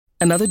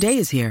Another day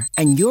is here,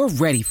 and you're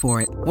ready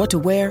for it. What to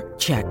wear?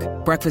 Check.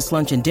 Breakfast,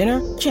 lunch, and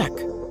dinner? Check.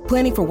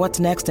 Planning for what's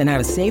next and how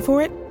to save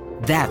for it?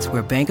 That's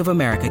where Bank of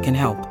America can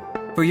help.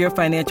 For your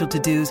financial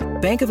to-dos,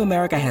 Bank of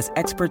America has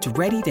experts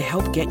ready to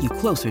help get you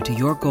closer to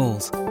your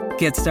goals.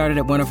 Get started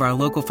at one of our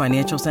local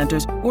financial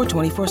centers or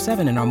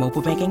 24/7 in our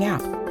mobile banking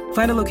app.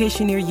 Find a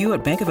location near you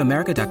at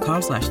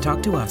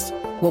bankofamerica.com/talktous.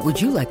 What would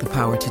you like the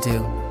power to do?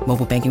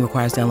 Mobile banking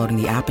requires downloading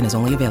the app and is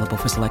only available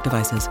for select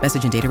devices.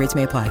 Message and data rates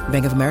may apply.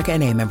 Bank of America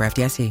N.A., member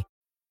FDIC.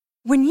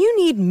 When you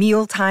need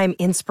mealtime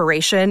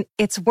inspiration,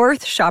 it's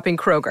worth shopping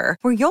Kroger,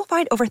 where you'll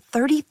find over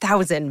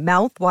 30,000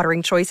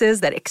 mouth-watering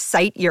choices that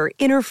excite your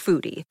inner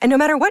foodie. And no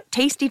matter what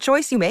tasty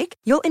choice you make,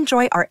 you'll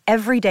enjoy our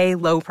everyday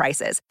low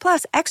prices,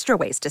 plus extra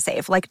ways to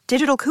save, like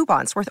digital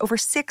coupons worth over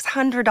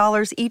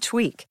 $600 each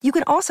week. You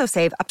can also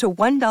save up to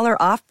 $1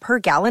 off per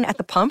gallon at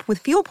the pump with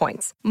fuel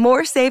points.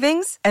 More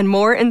savings and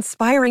more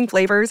inspiring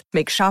flavors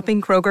make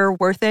shopping Kroger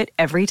worth it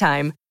every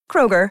time.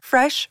 Kroger,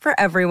 fresh for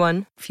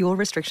everyone. Fuel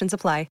restrictions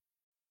apply.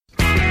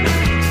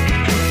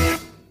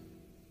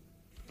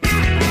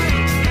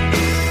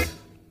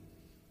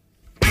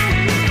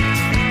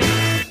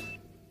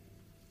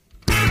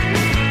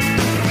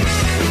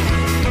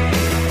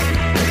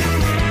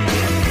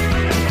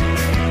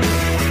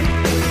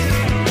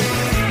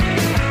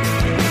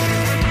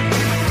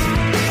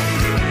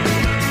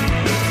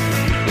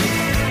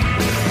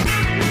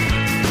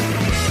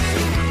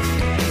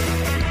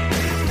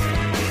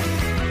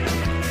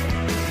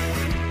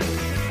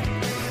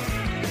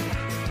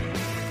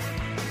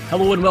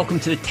 Hello and welcome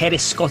to the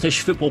Terrace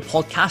Scottish Football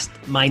Podcast.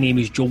 My name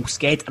is Joel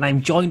Sked and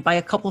I'm joined by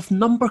a couple of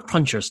number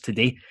crunchers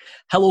today.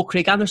 Hello,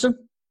 Craig Anderson.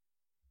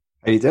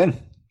 How you doing?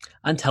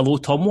 And hello,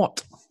 Tom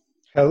Watt.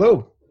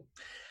 Hello.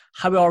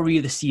 How are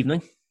you this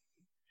evening?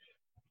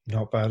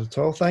 Not bad at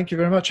all. Thank you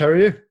very much. How are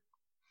you?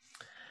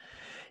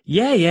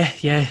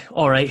 Yeah.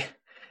 All right.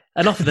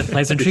 Enough of the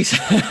pleasantries.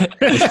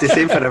 It's the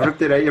same for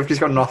everybody, right? You've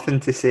just got nothing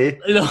to say.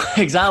 No,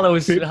 exactly.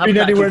 Been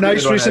anywhere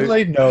nice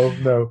recently?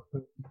 No.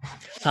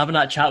 Having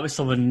that chat with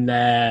someone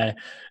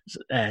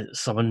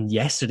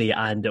yesterday,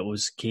 and it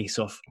was a case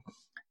of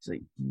it's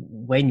like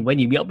when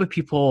you meet up with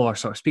people or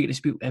sort of speaking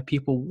to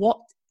people, what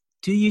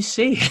do you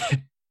say?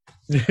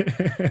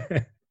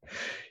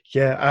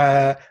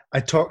 Yeah,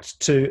 I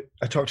talked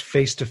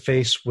face to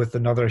face with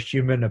another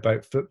human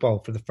about football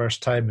for the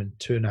first time in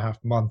 2.5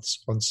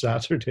 months on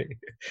Saturday.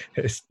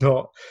 It's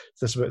not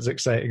this as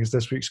exciting as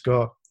this week's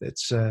got.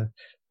 It's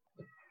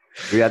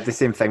we had the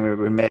same thing.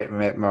 We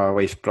met my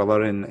wife's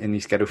brother and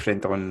his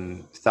girlfriend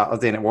on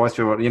Saturday, and we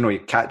were, you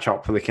catch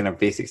up for the kind of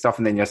basic stuff,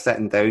 and then you're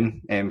sitting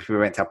down. We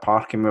went to a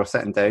park and we were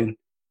sitting down,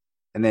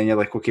 and then you're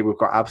like, okay, we've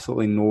got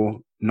absolutely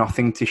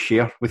nothing to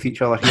share with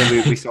each other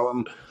here. We saw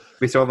them.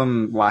 We saw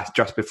them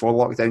just before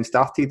lockdown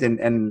started,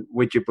 and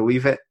would you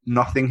believe it?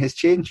 Nothing has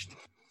changed.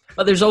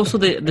 But there's also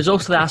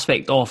the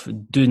aspect of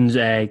doing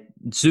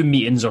Zoom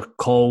meetings or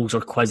calls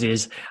or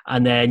quizzes,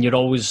 and then you're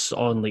always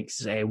on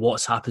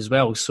WhatsApp as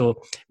well.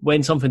 So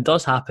when something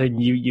does happen,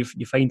 you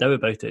find out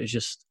about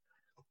it.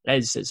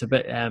 It's a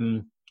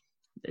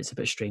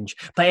bit strange.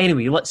 But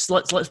anyway, let's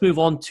move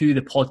on to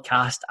the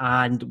podcast,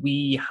 and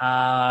we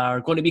are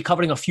going to be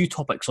covering a few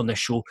topics on this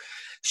show: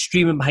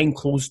 streaming behind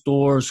closed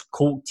doors,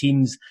 Colt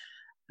teams,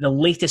 the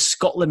latest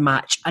Scotland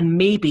match, and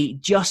maybe,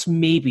 just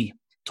maybe,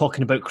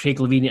 talking about Craig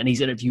Levein and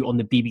his interview on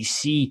the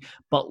BBC.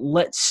 But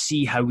let's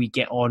see how we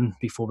get on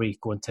before we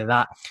go into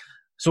that.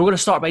 So we're going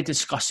to start by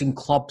discussing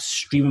clubs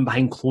streaming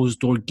behind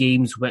closed door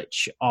games,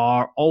 which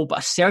are all but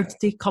a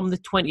certainty come the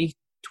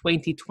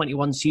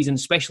 2020-21 season,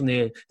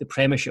 especially the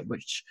Premiership,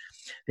 which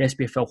the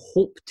SPFL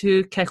hope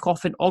to kick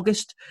off in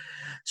August.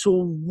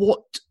 So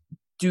what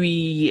do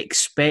we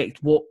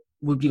expect? What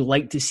would we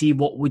like to see?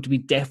 What would we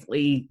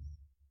definitely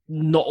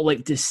not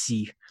like to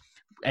see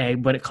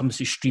when it comes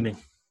to streaming?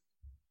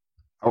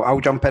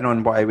 I'll jump in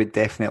on what I would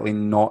definitely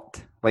not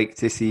like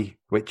to see,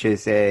 which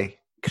is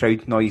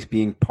crowd noise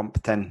being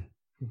pumped in.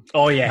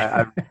 Oh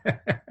yeah.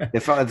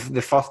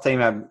 The first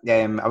time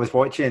I was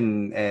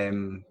watching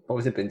what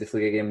was the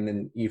Bundesliga game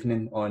in the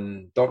evening,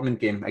 on Dortmund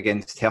game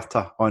against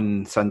Hertha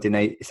on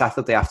Saturday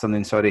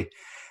afternoon,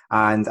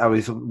 and I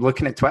was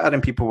looking at Twitter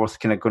and people were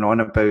kind of going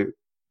on about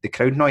the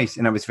crowd noise,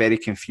 and I was very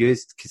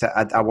confused because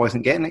I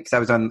wasn't getting it,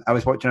 because I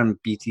was watching on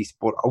BT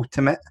Sport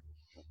Ultimate.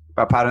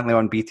 But apparently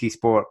on BT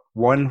Sport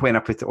 1, when I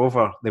put it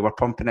over, they were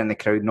pumping in the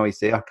crowd noise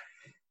there.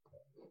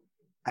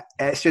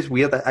 It's just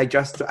weird. I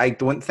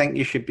don't think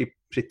you should be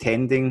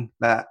pretending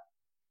that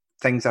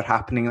things are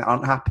happening that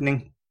aren't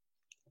happening.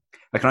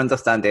 I can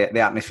understand the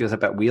atmosphere's a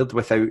bit weird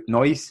without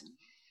noise.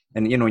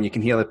 And, when you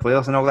can hear the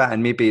players and all that,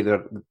 and maybe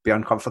they'll be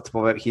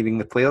uncomfortable about hearing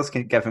the players,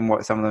 given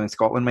what some of them in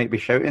Scotland might be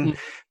shouting.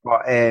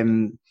 But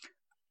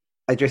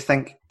I just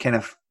think kind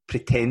of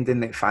pretending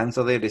that fans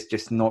are there is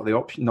just not the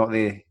option, not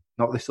the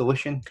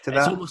solution to that.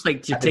 It's almost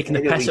like you're taking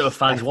the piss out of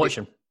fans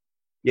watching.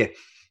 Yeah.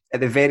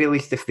 At the very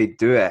least, if they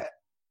do it,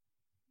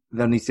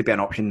 there needs to be an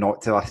option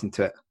not to listen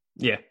to it.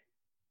 Yeah.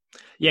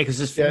 Yeah, because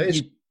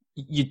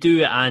you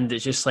do it, and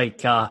it's just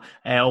like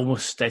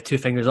almost two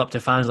fingers up to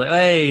fans, like,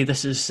 hey,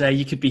 this is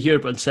you could be here,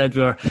 but instead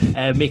we're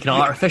making it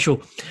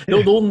artificial.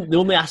 The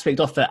only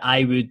aspect of it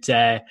I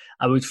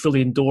would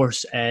fully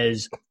endorse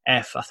is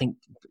if, I think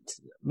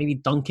maybe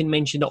Duncan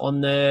mentioned it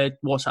on the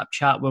WhatsApp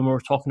chat when we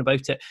were talking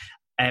about it.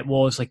 It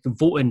was like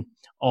voting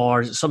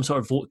or some sort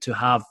of vote to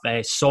have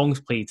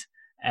songs played.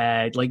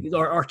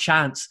 Or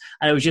chants,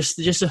 and it was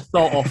just a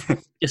thought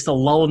of just a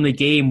lull in the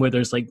game where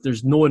there's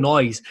no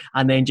noise,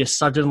 and then just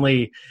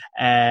suddenly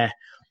I'm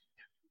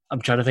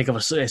trying to think of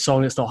a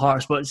song that's not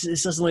Hearts, but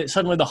it's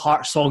suddenly the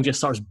Hearts song just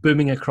starts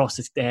booming across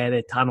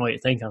the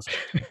Tannoy Thinkers.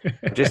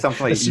 Just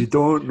something like, you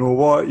don't know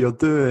what you're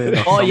doing.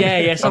 Oh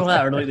yeah, something like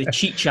that, or like the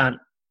cheat chant.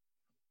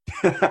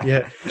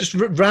 Yeah, just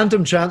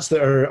random chants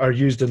that are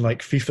used in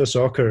like FIFA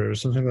soccer or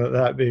something like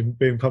that,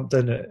 being pumped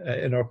in at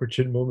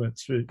inopportune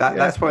moments.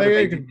 That's what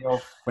reminded me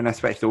of when I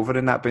switched over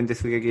in that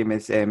Bundesliga game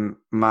is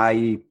my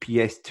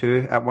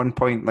PS2 at one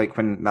point, like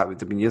when that would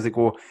have been years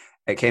ago,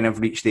 it kind of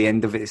reached the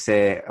end of its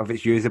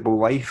usable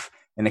life,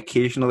 and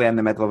occasionally in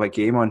the middle of a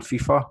game on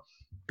FIFA,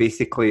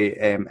 basically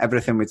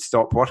everything would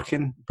stop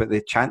working, but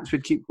the chants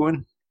would keep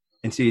going.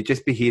 And so you'd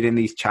just be hearing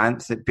these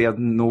chants that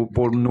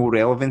bore no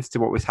relevance to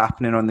what was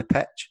happening on the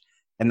pitch.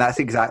 And that's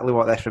exactly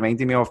what this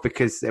reminded me of,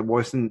 because it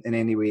wasn't in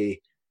any way,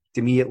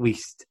 to me at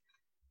least,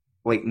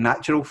 like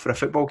natural for a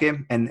football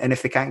game. And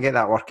if they can't get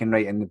that working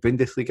right in the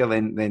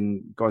Bundesliga,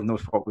 then God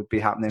knows what would be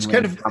happening it's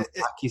when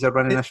Blackies are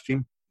running a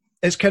stream.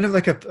 It's kind of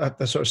like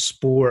a sort of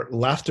sport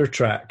laughter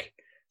track.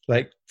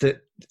 Like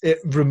that,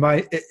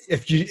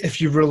 if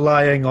you're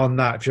relying on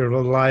that, if you're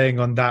relying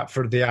on that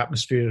for the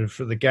atmosphere and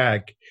for the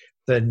gag,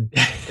 then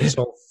it's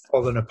all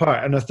falling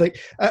apart. And I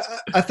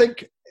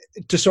think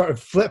to sort of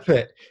flip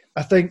it,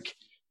 I think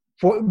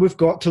what we've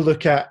got to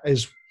look at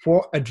is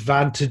what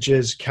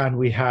advantages can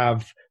we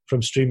have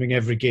from streaming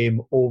every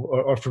game,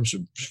 or from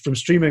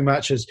streaming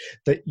matches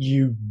that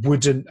you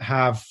wouldn't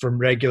have from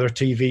regular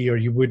TV, or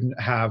you wouldn't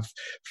have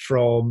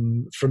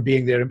from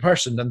being there in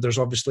person. And there's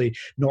obviously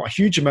not a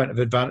huge amount of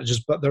advantages,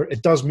 but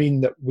it does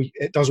mean that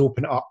it does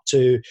open up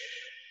to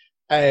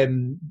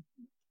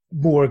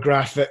more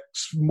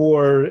graphics,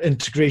 more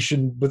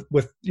integration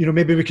with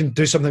maybe we can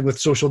do something with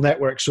social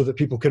networks so that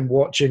people can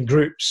watch in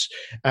groups.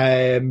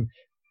 I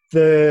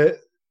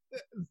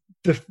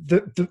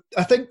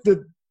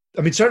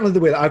think certainly the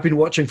way that I've been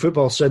watching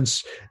football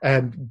since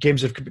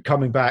games have been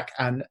coming back,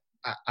 and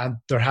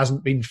there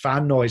hasn't been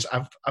fan noise.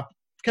 I've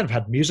kind of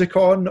had music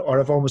on, or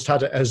I've almost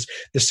had it as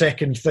the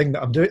second thing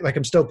that I'm doing. Like,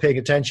 I'm still paying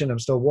attention, I'm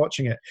still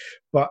watching it,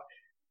 but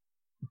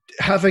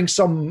having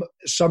some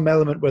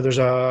element where there's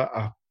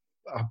a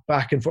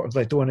back and forth.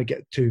 I don't want to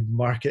get too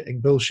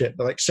marketing bullshit,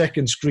 but like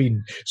second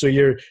screen. So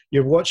you're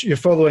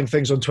following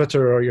things on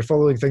Twitter, or you're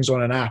following things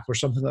on an app or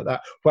something like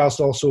that, whilst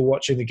also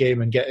watching the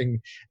game and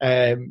getting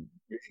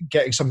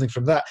something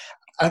from that.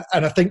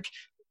 And I think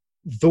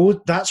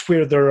though that's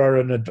where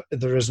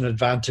there is an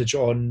advantage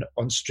on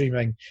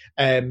streaming,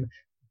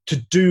 to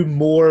do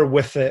more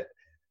with it.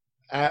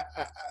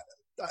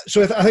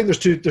 So I think there's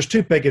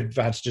two big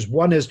advantages.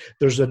 One is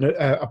there's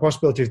a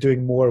possibility of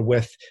doing more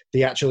with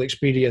the actual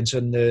experience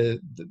and the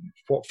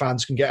what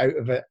fans can get out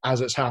of it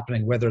as it's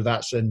happening, whether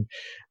that's in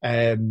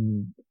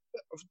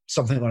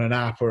something on an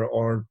app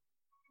or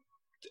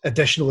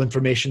additional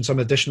information, some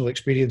additional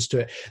experience to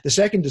it. The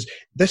second is,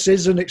 this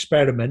is an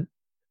experiment.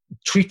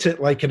 Treat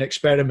it like an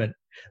experiment.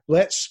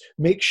 Let's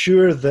make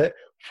sure that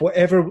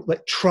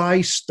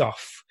try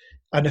stuff,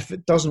 and if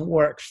it doesn't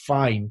work,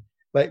 fine.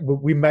 Like,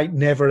 we might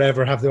never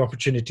ever have the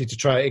opportunity to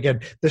try it again.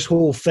 This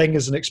whole thing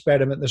is an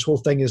experiment. This whole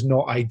thing is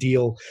not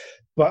ideal,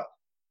 but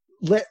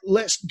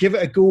let's give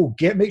it a go.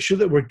 Make sure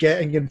that we're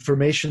getting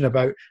information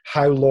about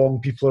how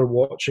long people are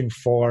watching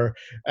for,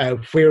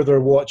 where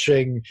they're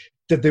watching.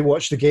 Did they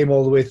watch the game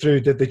all the way through?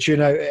 Did they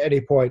tune out at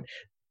any point?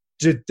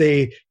 Did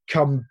they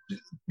come?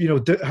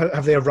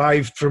 Have they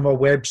arrived from a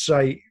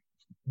website?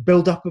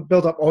 Build up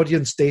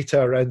audience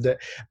data around it,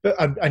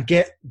 and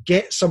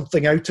get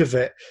something out of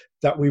it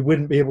that we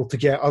wouldn't be able to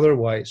get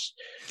otherwise.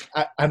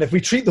 And if we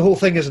treat the whole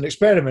thing as an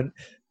experiment,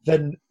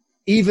 then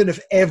even if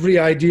every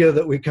idea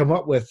that we come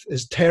up with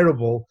is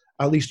terrible,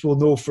 at least we'll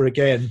know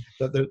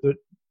that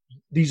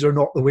these are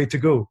not the way to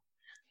go.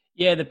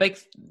 Yeah, the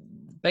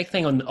big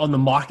thing on the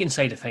marketing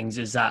side of things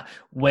is that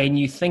when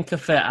you think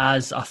of it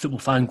as a football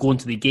fan going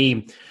to the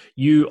game,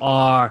 you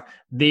are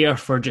there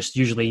for just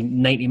usually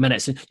 90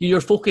 minutes. And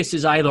your focus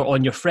is either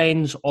on your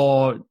friends,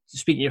 or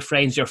speaking to your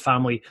friends, your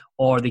family,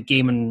 or the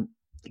game in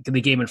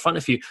front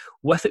of you.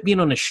 With it being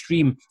on a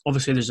stream,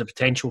 obviously there's a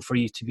potential for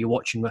you to be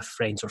watching with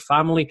friends or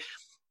family,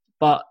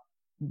 but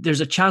there's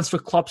a chance for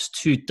clubs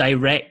to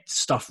direct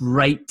stuff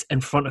right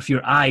in front of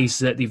your eyes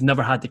that they've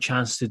never had the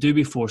chance to do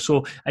before.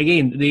 So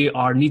again, they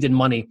are needing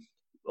money.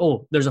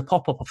 Oh, there's a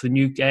pop-up of the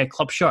new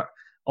club shirt,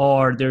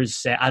 or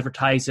there's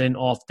advertising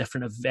of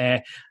different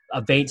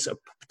events that are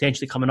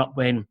potentially coming up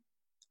when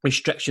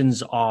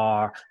restrictions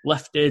are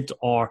lifted,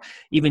 or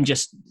even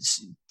just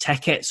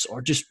tickets,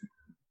 or just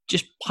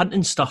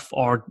hunting stuff,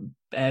 or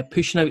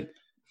pushing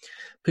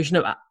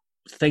out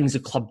things the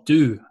club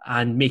do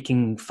and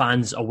making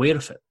fans aware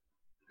of it.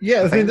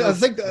 Yeah, I think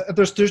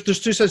there's two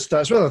sides to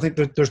that as well. I think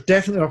there's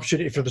definitely an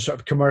opportunity for the sort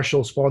of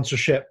commercial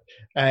sponsorship,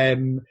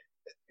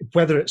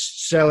 whether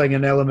it's selling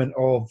an element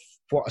of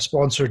what a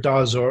sponsor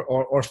does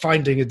or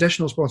finding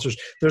additional sponsors.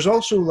 There's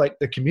also like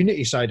the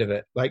community side of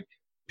it, like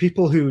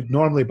people who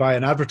normally buy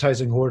an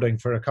advertising hoarding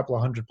for a couple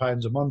of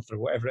 £100 a month or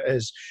whatever it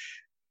is,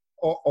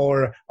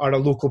 or are a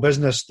local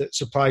business that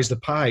supplies the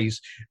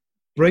pies,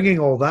 bringing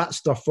all that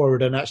stuff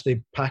forward and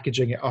actually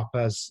packaging it up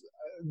as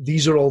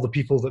these are all the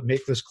people that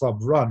make this club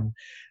run,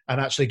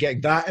 and actually getting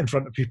that in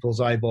front of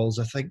people's eyeballs,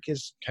 I think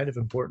is kind of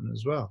important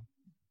as well.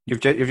 You've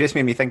just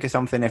made me think of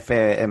something. If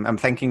I'm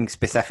thinking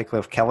specifically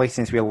of Kelly,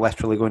 since we're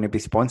literally going to be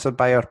sponsored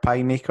by our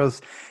pie makers,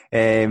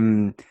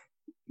 get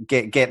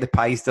the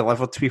pies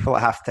delivered to people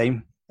at half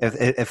time.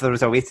 If there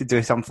was a way to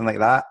do something like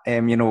that,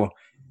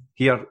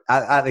 here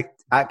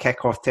at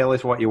kickoff, tell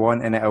us what you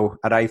want and it'll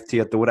arrive to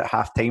your door at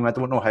half time. I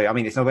don't know how. I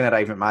mean, it's not going to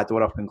arrive at my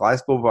door up in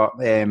Glasgow, but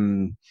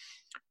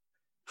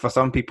for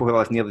some people who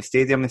live near the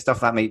stadium and stuff,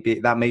 that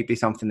might be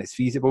something that's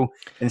feasible.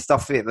 And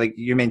stuff that, like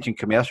you mentioned,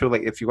 commercial.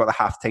 Like if you've got the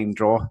halftime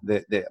draw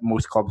that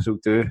most clubs will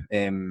do,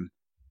 there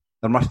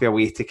must be a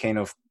way to kind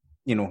of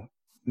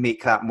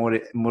make that more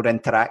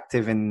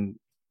interactive and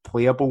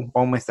playable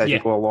almost as you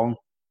go along.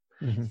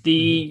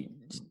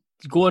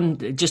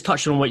 Just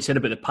touching on what you said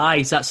about the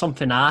pies, that's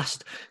something I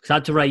asked because I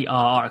had to write an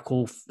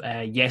article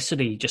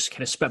yesterday, just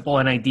kind of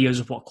spitballing ideas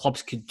of what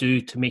clubs could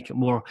do to make it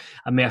more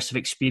immersive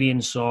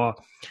experience or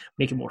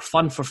make it more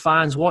fun for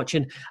fans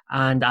watching.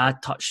 And I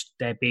touched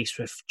base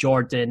with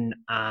Jordan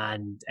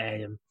and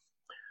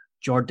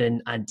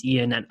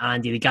Ian and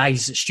Andy, the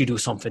guys at Studio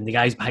Something, the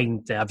guys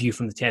behind A View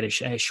from the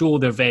Terrace show.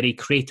 They're very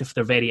creative,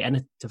 they're very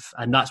innovative,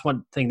 and that's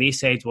one thing they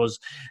said was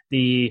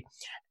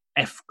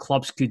if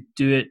clubs could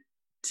do it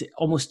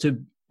almost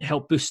to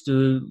help boost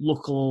the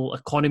local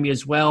economy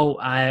as well,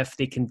 if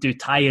they can do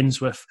tie-ins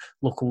with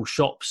local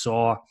shops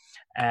or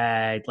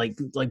like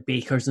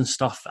bakers and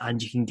stuff,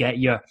 and you can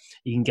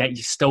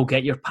still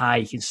get your pie,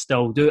 you can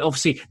still do it.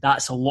 Obviously,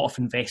 that's a lot of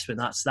investment.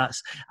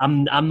 That's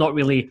I'm not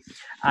really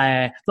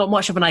not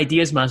much of an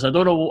ideas man, so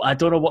I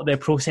don't know what their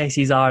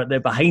processes are there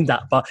behind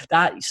that, but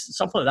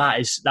something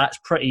like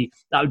that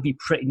would be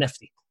pretty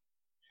nifty.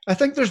 I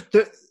think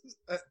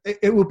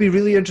it would be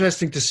really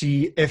interesting to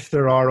see if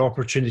there are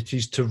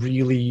opportunities to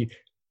really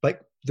like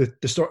the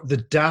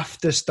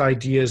daftest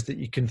ideas that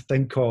you can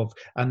think of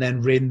and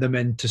then rein them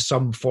into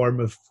some form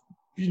of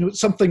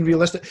something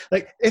realistic.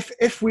 Like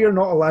if we are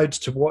not allowed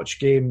to watch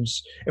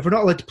games, if we're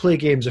not allowed to play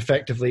games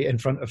effectively in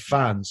front of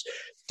fans,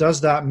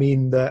 does that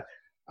mean that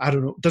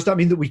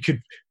we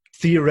could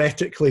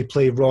theoretically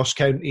play Ross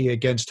County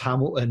against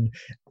Hamilton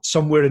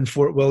somewhere in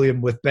Fort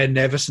William with Ben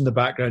Nevis in the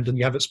background and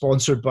you have it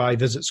sponsored by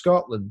Visit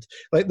Scotland?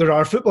 Like there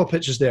are football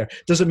pitches there.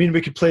 Does it mean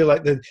we could play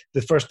like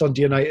the first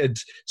Dundee United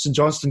St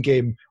Johnstone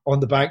game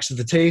on the banks of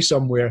the Tay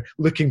somewhere,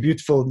 looking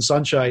beautiful in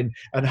sunshine?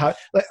 And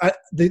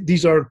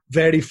these are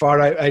very far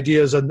out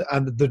ideas, and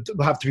there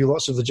have to be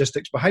lots of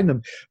logistics behind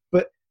them.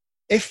 But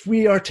if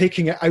we are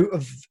taking it out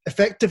of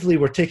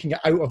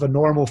a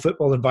normal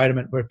football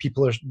environment where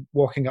people are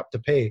walking up to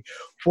pay,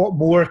 what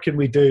more can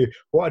we do?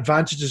 What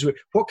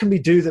can we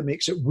do that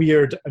makes it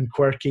weird and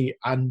quirky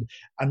and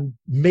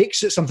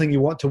makes it something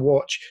you want to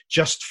watch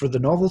just for the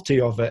novelty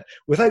of it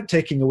without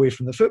taking away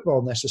from the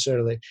football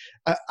necessarily?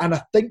 And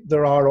I think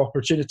there are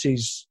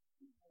opportunities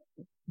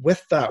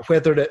with that,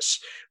 whether it's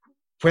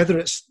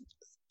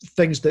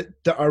things that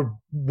are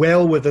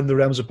well within the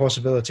realms of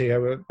possibility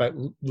about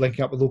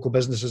linking up with local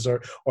businesses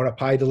or a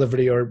pie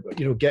delivery or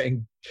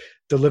getting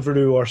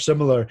Deliveroo or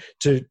similar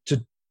to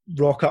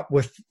rock up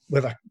with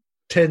a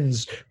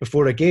tins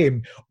before a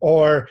game,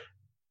 or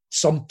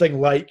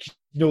something like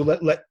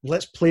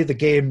let's play the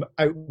game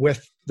out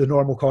with the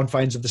normal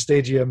confines of the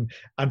stadium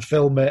and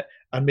film it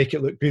and make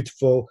it look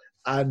beautiful,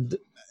 and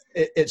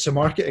it's a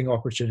marketing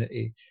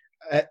opportunity.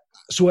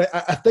 So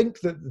I think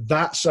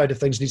that side of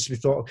things needs to be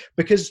thought of,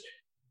 because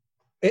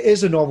it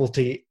is a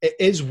novelty. It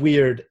is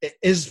weird. It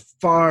is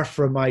far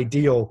from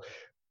ideal.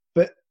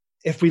 But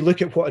if we look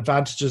at what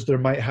advantages there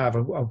might have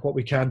and what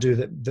we can do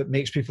that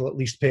makes people at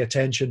least pay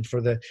attention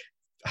for the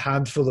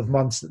handful of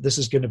months that this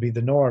is going to be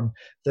the norm,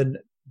 then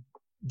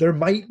there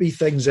might be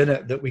things in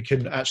it that we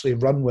can actually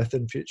run with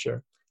in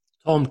future.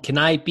 Tom, can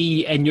I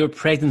be in your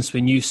presence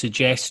when you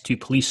suggest to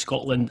Police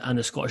Scotland and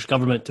the Scottish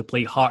Government to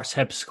play Hearts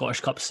Hibs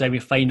Scottish Cup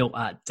semi-final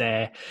at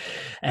the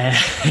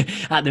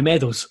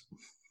Meadows?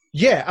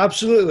 Yeah,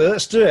 absolutely.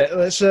 Let's do it.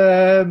 Let's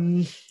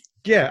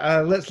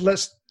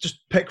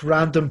just pick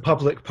random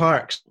public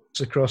parks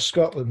across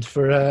Scotland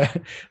for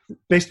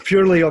based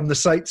purely on the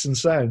sights and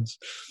sounds.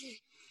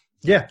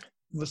 Yeah,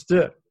 let's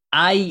do it.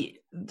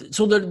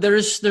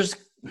 There's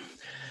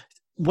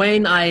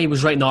when I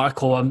was writing the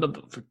article,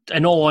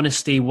 in all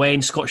honesty,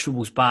 when Scottish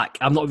football's back,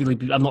 I'm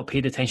not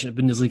paying attention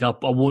to Bundesliga.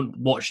 I won't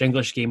watch the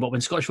English game, but when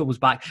Scottish football's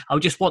back, I'll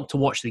just want to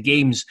watch the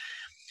games.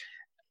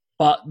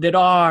 But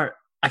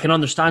I can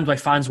understand why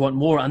fans want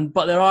more,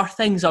 but there are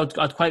things I'd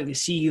quite like to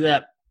see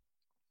that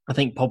I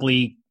think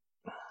probably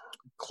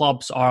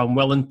clubs are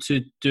unwilling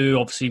to do.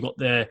 Obviously, you've got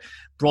the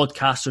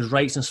broadcasters'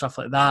 rights and stuff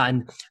like that,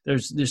 and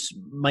there's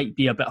might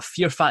be a bit of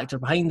fear factor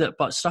behind it.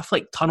 But stuff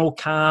like tunnel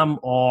cam,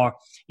 or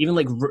even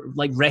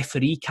like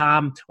referee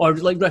cam, or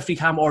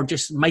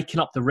just miking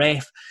up the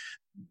ref,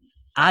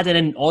 adding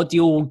in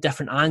audio,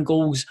 different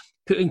angles,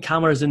 putting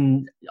cameras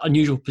in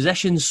unusual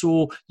positions,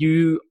 so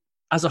you,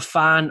 as a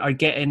fan, are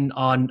getting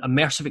an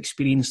immersive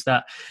experience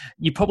that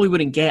you probably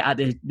wouldn't get at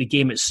the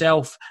game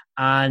itself,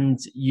 and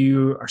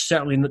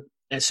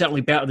it's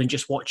certainly better than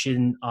just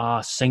watching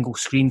a single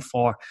screen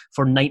for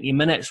 90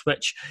 minutes,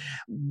 which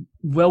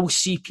will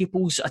see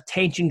people's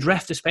attention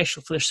drift,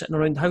 especially if they're sitting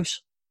around the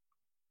house.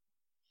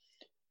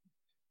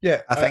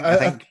 Yeah, I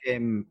think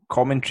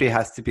commentary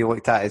has to be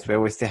looked at as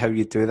well as to how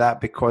you do that,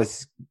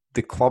 because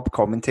the club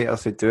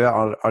commentators who do it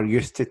are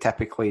used to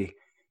typically,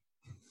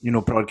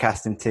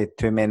 broadcasting to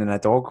two men and a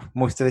dog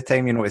most of the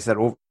time. It's their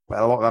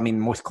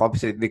most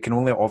clubs, they can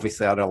only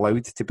obviously are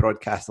allowed to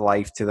broadcast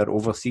live to their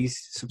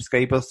overseas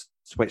subscribers,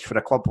 which for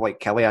a club like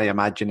Killie, I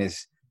imagine,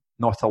 is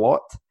not a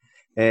lot.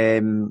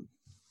 So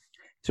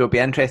it'd be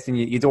interesting.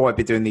 You don't want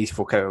to be doing these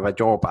folk out of a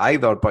job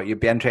either, but it'd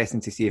be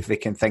interesting to see if they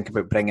can think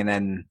about bringing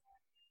in,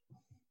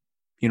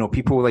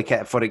 people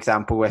like, for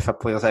example, if a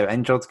player's out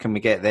injured, can we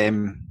get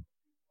them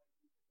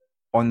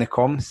on the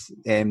comms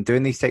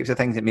doing these types of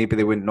things that maybe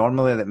they wouldn't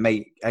normally?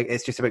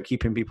 It's just about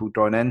keeping people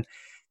drawn in.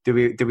 Do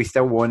we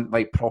still want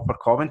like proper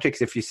commentary?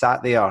 Because if you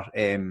sat there,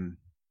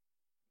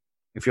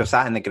 if you're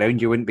sat in the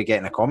ground, you wouldn't be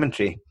getting a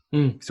commentary.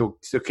 So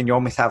can you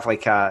almost have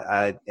like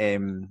a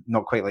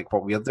not quite like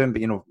what we're doing,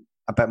 but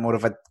a bit more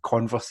of a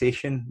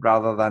conversation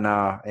rather than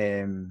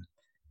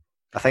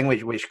a thing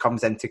which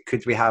comes into,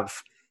 could we have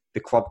the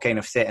club kind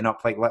of setting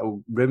up like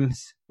little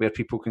rooms where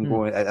people can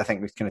go? I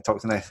think we've kind of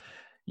talked on this.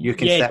 You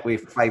can sit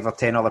with 5 or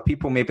 10 other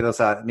people. Maybe there's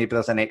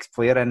an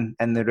ex-player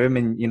in the room,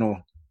 and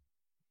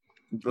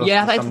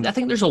I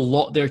think there's a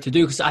lot there to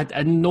do, because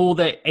I know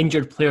that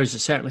injured players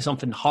is certainly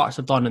something Hearts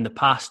have done in the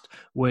past,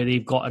 where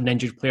they've got an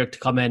injured player to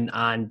come in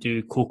and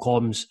do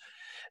co-coms.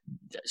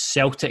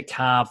 Celtic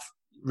have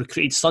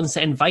recruited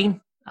Sunset and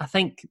Vine, I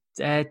think,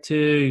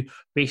 to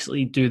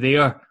basically do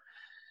their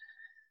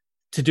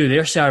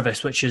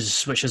service, which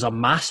is a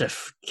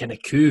massive kind of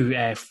coup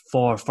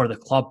for the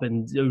club,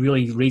 and it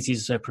really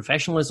raises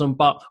professionalism.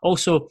 But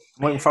also,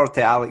 I'm looking forward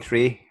to Alex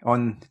Ray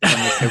on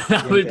the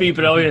that would be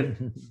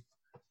brilliant.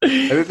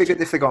 It would be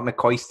good if they got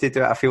McCoist to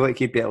do it. I feel like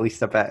he'd be at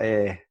least a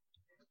bit.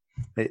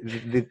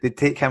 They'd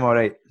take him all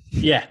right.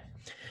 Yeah,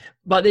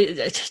 but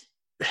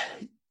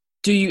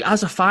do you,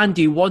 as a fan,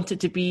 do you want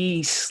it to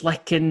be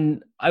slick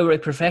and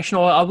outright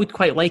professional? I would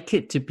quite like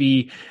it to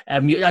be. I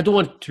don't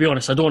want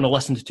to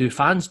listen to two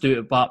fans do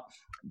it, but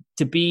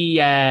to be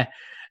to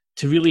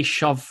really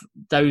shove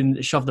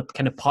the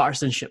kind of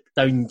partisanship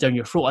down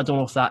your throat. I don't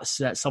know if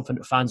that's something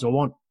that fans will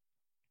want.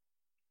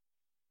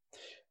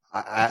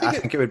 I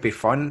think it would be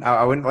fun.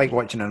 I wouldn't like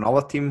watching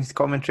another team's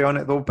commentary on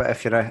it though. But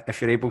if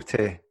you're able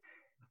to,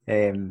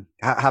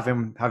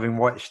 having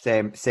watched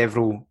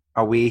several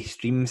away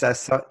streams as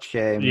such,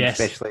 yes.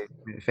 especially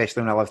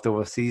when I lived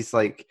overseas,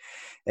 like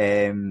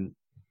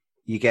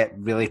you get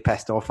really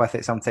pissed off with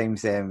it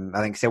sometimes.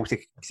 I think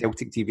Celtic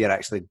TV are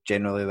actually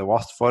generally the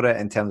worst for it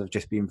in terms of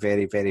just being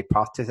very, very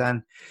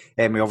partisan.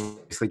 We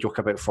obviously joke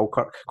about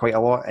Falkirk quite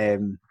a lot.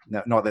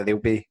 Not that they'll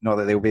be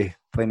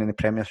playing in the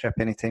Premiership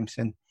anytime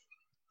soon.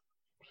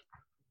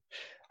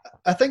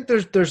 I think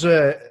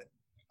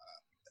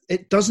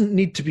it doesn't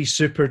need to be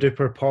super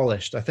duper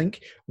polished. I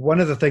think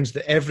one of the things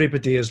that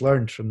everybody has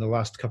learned from the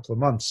last couple of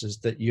months is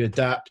that you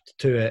adapt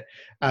to it.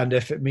 And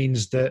if it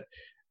means that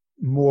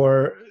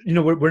more,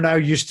 we're now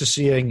used to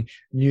seeing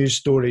news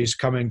stories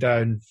coming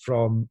down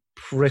from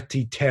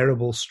pretty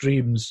terrible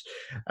streams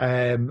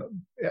in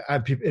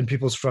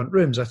people's front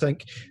rooms. I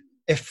think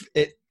if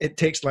it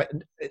takes, like,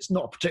 it's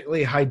not a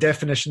particularly high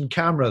definition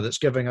camera that's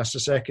giving us a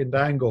second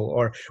angle,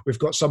 or we've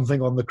got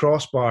something on the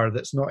crossbar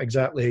that's not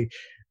exactly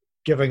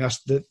giving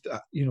us the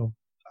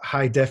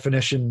high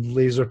definition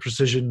laser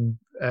precision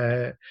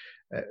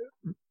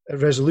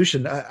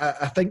resolution,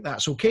 I think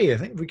that's okay. I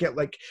think if we get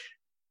like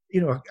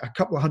a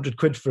couple of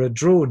 £100 for a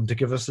drone to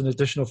give us some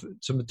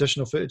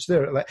additional footage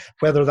there, like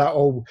whether that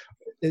all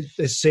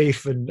is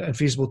safe and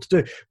feasible to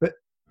do,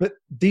 but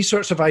these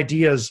sorts of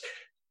ideas,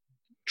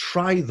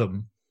 try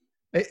them.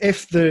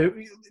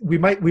 We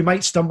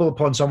might stumble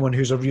upon someone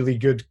who's a really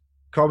good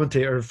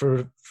commentator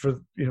for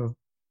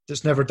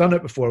that's never done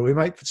it before. We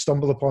might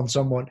stumble upon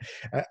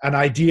an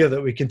idea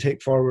that we can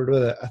take forward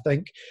with it. I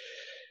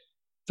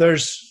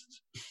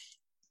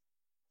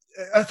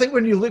think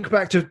when you look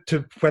back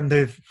to when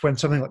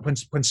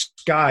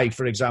Sky,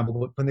 for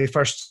example, when they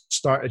first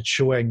started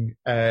showing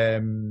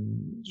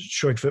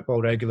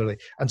football regularly,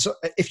 and so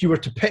if you were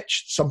to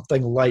pitch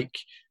something like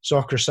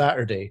Soccer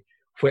Saturday,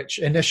 which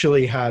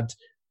initially had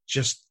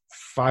just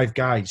 5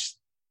 guys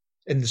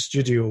in the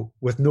studio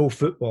with no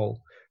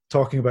football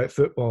talking about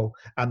football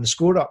and the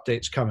score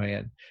updates coming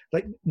in.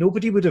 Like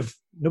nobody would have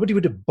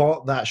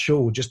bought that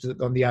show just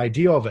on the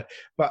idea of it.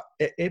 But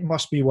it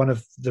must be one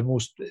of the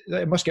most.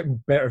 It must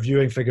get better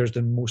viewing figures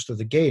than most of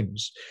the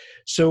games.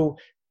 So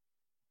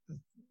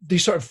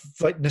these sort of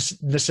like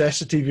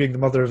necessity being the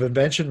mother of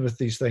invention with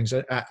these things,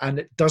 and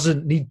it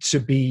doesn't need to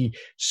be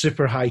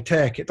super high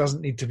tech. It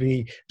doesn't need to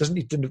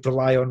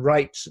rely on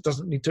rights. It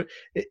doesn't need to.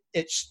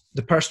 It's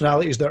the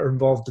personalities that are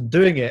involved in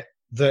doing it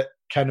that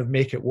kind of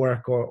make it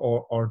work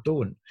or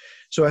don't.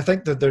 So I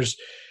think that there's,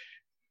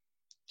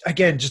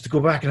 again, just to go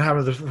back and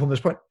hammer from this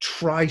point,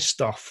 try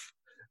stuff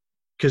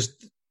because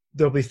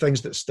there'll be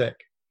things that stick.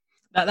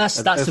 That's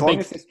as the long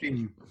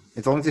big.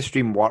 As long as the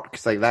stream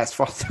works, like that's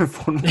first and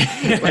foremost.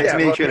 Let's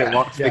make sure it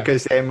works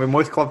because with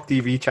most club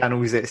TV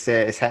channels, it's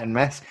hit and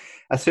miss.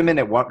 Assuming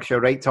it works, you're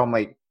right, Tom.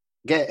 Like,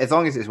 as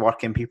long as it's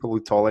working, people will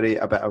tolerate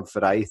a bit of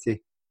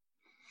variety.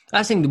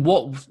 I think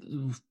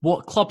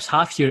what clubs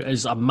have here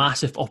is a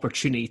massive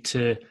opportunity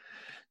to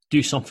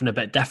do something a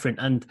bit different,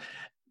 and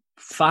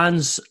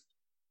fans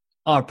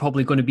are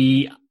probably going to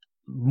be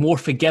more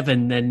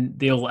forgiving than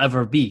they'll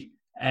ever be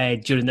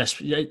during this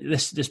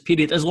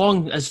period. As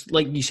long as,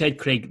 like you said,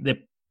 Craig,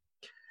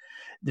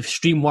 the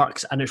stream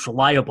works and it's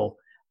reliable.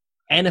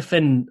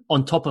 Anything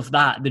on top of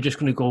that, they're just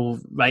going to go,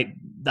 right,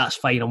 that's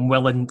fine.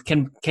 I'm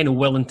kind of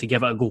willing to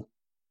give it a go.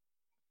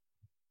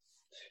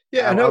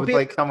 Yeah, I would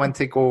like someone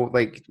to go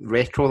like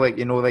retro, like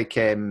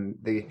I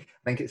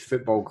think it's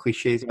football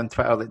cliches on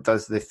Twitter that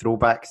does the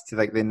throwbacks to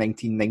like the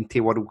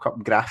 1990 World Cup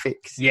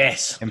graphics.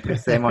 Yes, and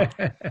puts them on.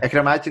 I can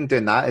imagine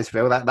doing that as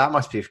well. That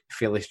must be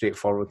fairly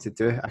straightforward to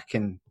do.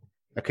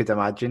 I could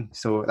imagine.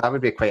 So that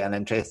would be quite an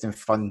interesting,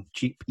 fun,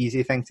 cheap,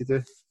 easy thing to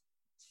do.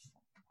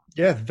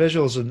 Yeah, the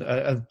visuals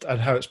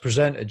and how it's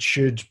presented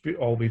should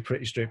all be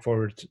pretty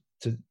straightforward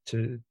to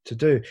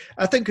do.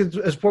 I think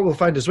as what we'll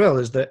find as well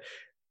is that,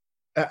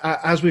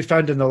 as we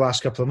found in the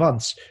last couple of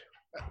months,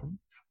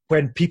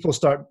 when people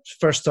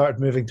first started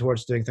moving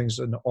towards doing things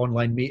in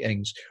online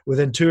meetings,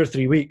 within 2 or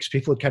 3 weeks,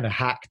 people had kind of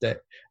hacked it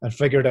and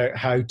figured out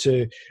how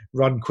to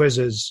run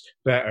quizzes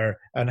better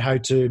and how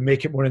to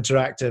make it more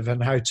interactive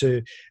and how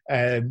to,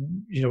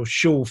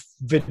 show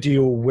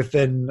video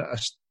within a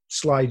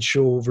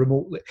slideshow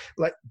remotely.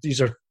 Like, these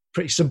are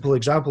pretty simple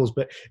examples,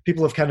 but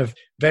people have kind of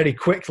very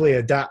quickly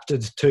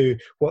adapted to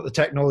what the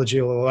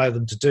technology will allow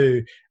them to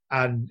do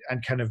and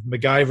kind of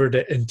MacGyvered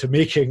it into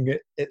making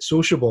it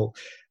sociable.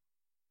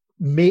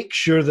 Make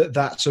sure that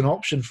that's an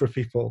option for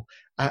people,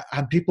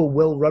 and people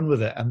will run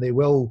with it, and they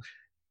will,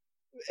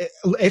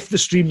 if the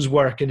streams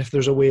work and if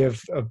there's a way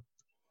of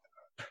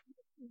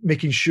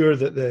making sure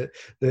that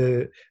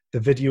the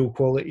video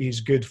quality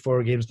is good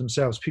for games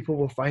themselves, people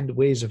will find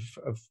ways of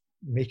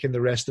making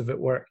the rest of it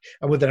work.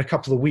 And within a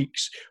couple of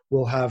weeks,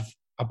 we'll have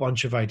a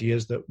bunch of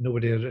ideas that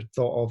nobody had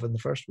thought of in the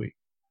first week.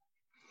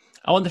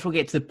 I wonder if we'll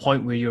get to the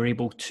point where you're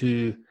able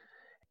to,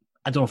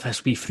 I don't know if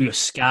this will be through a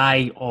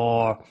Sky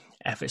or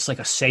if it's like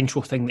a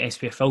central thing that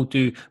SPFL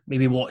do,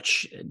 maybe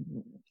watch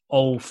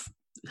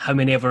how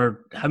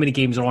many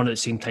games are on at the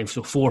same time.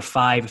 So 4 or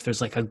 5, if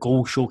there's like a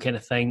goal show kind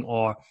of thing,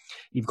 or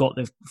you've got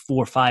the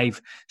 4 or 5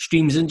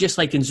 streams, and just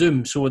like in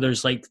Zoom, so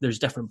there's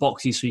different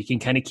boxes, so you can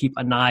kind of keep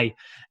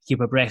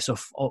abreast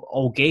of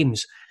all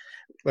games.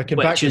 Like in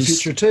Back to the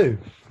Future 2.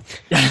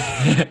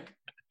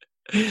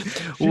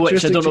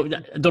 Which I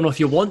don't know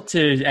if you want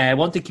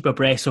to keep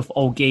abreast of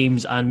all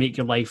games and make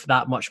your life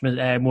that much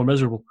more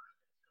miserable.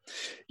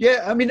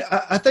 Yeah, I mean,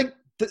 I think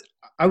that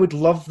I would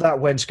love that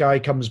when Sky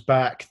comes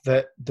back,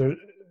 that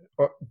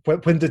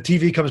when the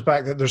TV comes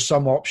back, that there's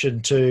some option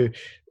to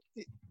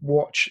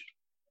watch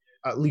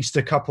at least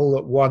a couple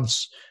at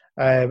once,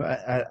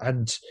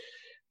 and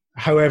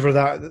however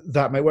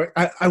that might work.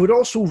 I would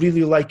also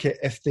really like it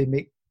if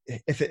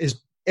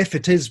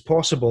it is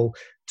possible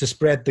to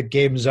spread the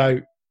games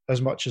out as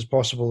much as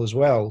possible as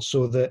well,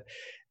 so that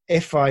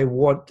if I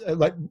want,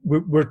 like,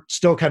 we're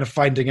still kind of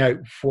finding out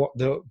what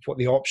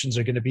the options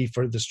are going to be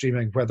for the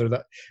streaming, whether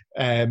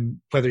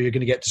you're going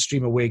to get to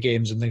stream away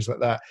games and things like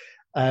that,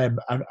 and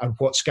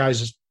what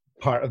Sky's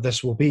part of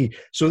this will be.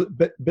 So,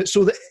 but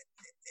so that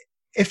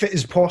if it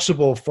is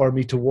possible for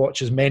me to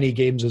watch as many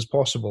games as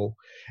possible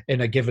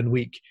in a given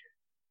week,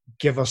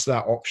 give us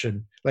that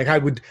option. Like, I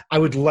would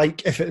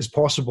like, if it is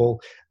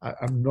possible,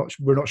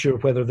 we're not sure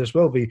whether this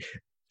will be,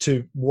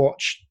 to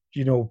watch,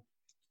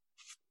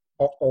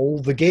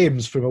 all the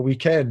games from a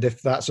weekend,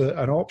 if that's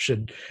an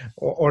option,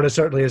 or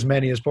certainly as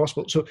many as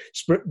possible. So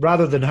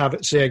rather than have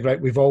it saying, right,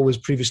 we've always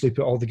previously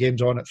put all the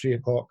games on at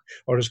 3:00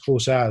 or as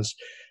close as,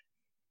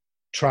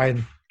 try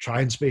and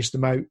space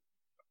them out.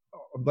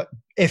 But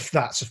if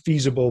that's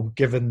feasible,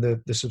 given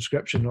the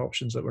subscription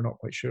options that we're not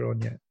quite sure on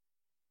yet.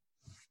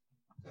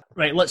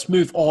 Right, let's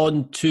move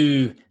on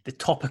to the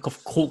topic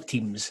of cult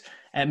teams.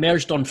 It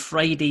emerged on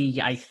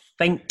Friday, I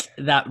think,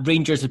 that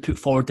Rangers had put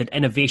forward an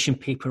innovation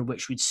paper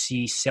which would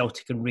see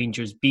Celtic and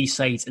Rangers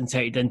B-sides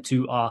inserted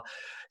into a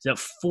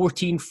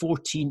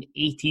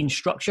 14-14-18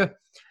 structure.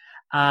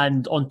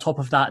 And on top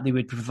of that, they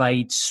would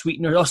provide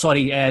sweeteners.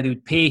 They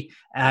would pay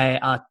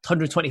a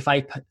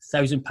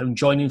 £125,000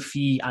 joining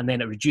fee, and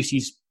then it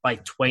reduces by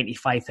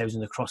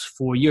 $25,000 across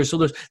 4 years. So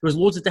there's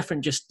loads of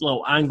different just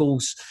little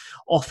angles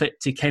off it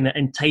to kind of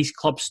entice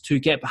clubs to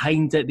get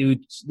behind it.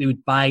 They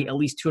would buy at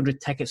least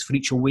 200 tickets for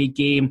each away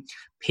game,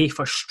 pay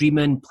for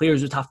streaming.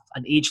 Players would have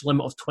an age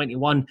limit of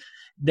 21.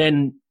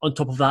 Then on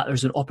top of that,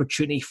 there's an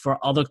opportunity for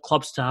other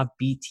clubs to have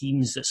B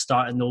teams that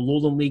start in the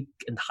Lowland League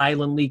and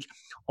Highland League,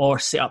 or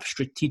set up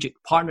strategic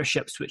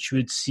partnerships, which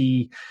would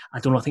see, I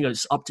think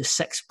it's up to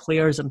 6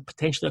 players and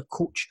potentially a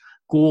coach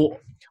go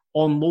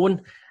on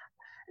loan.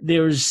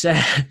 There's a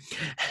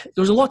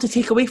lot to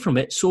take away from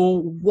it. So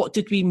what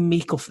did we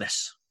make of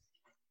this?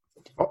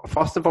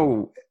 First of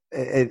all,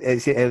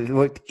 it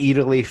looked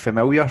eerily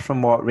familiar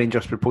from what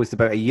Rangers proposed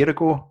about a year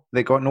ago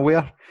that got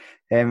nowhere.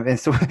 And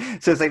so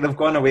it's like they've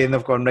gone away and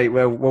they've gone, right,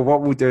 well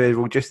what we'll do is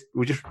we'll just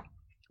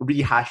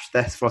rehash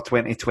this for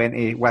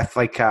 2020 with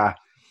like a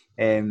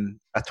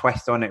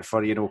twist on it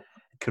for,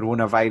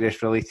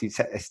 coronavirus related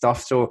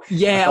stuff. So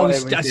yeah, I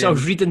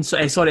was reading.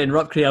 Sorry to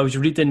interrupt, Craig. I was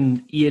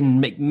reading Ian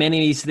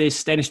McMenemy's, the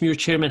Stennismuir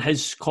chairman,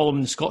 his column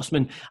in the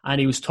Scotsman, and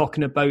he was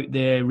talking about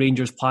the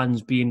Rangers'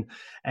 plans being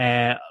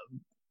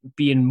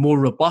more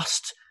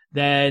robust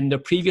than the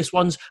previous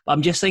ones. But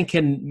I'm just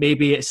thinking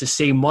maybe it's the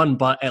same one,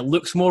 but it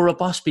looks more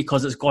robust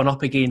because it's gone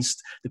up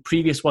against the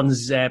previous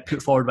ones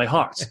put forward by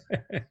Hearts.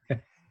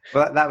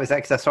 Well, that was it,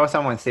 because I saw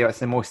someone say it's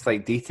the most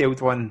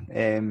detailed one,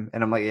 and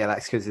I'm like, yeah,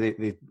 that's because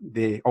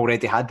they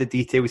already had the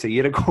details a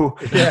year ago.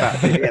 Yeah,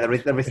 but, yeah,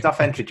 there was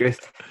stuff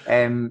introduced.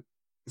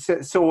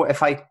 So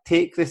if I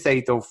take the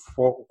side of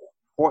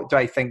what do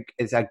I think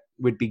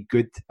would be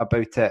good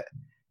about it,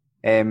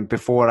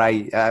 before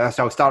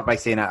so I'll start by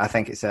saying I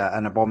think it's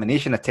an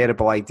abomination, a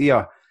terrible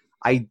idea.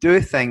 I do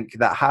think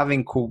that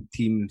having cold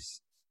teams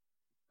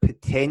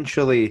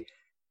potentially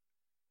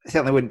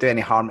certainly wouldn't do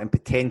any harm, and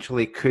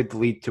potentially could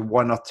lead to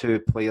 1 or 2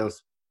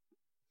 players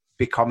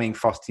becoming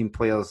first team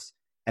players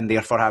and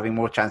therefore having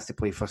more chance to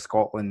play for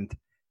Scotland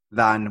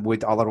than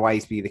would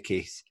otherwise be the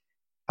case.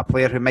 A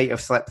player who might have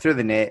slipped through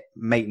the net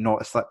might not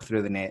have slipped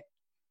through the net.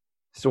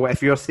 So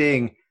if you're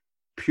saying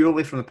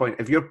purely from the point,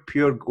 if your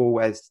pure goal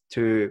is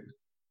to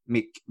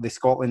make the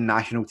Scotland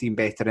national team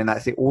better, and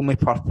that's the only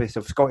purpose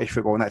of Scottish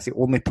football, and that's the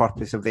only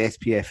purpose of the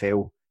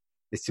SPFL,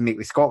 is to make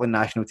the Scotland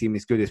national team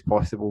as good as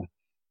possible,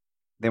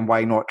 then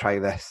why not try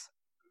this?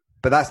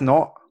 But that's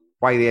not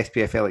why the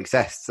SPFL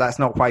exists. That's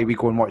not why we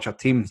go and watch our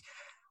teams.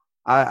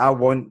 I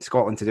want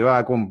Scotland to do it.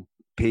 I go and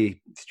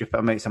pay stupid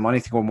amounts of money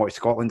to go and watch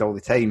Scotland all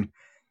the time.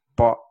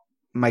 But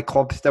my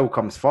club still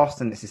comes first,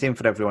 and it's the same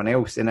for everyone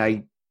else.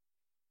 And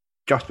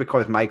just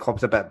because my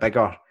club's a bit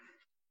bigger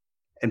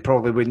and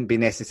probably wouldn't be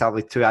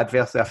necessarily too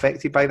adversely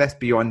affected by this,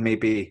 beyond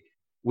maybe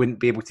wouldn't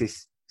be able to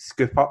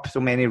scoop up so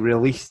many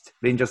released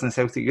Rangers and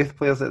Celtic youth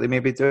players that they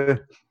maybe do.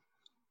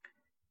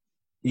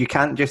 You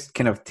can't just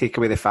kind of take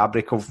away the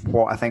fabric of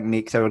what I think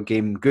makes our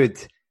game good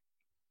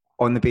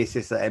on the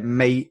basis that it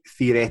might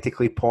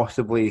theoretically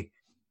possibly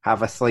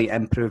have a slight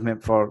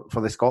improvement for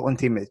the Scotland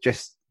team. It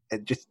just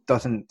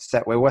doesn't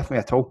sit well with me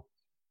at all.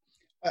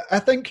 I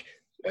think,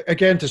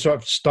 again, to sort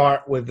of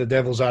start with the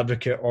devil's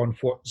advocate on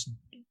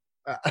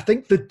I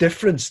think the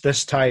difference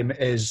this time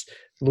is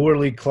lower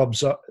league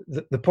clubs,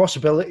 the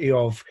possibility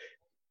of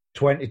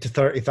 £20,000 to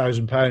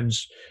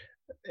 £30,000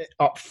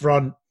 up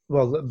front.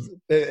 Well,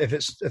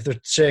 if they're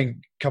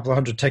saying a couple of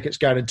hundred tickets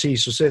guarantee,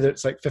 so say that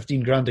it's like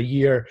 $15,000 a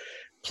year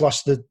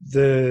plus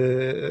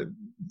the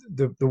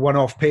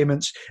one-off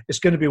payments, it's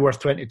going to be worth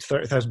 £20,000 to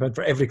 £30,000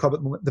 for every club at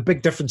the moment. The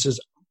big difference is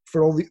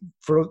for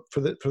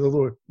the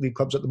lower league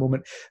clubs at the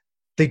moment,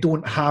 they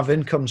don't have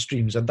income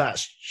streams, and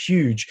that's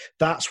huge.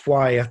 That's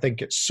why I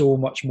think it's so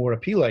much more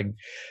appealing.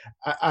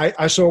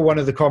 I saw one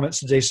of the comments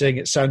today saying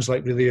it sounds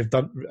like really have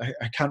done.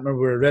 I can't remember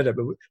where I read it,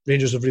 but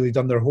Rangers have really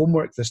done their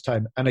homework this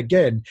time. And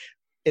again,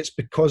 it's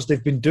because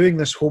they've been doing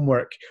this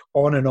homework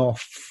on and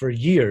off for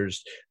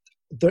years.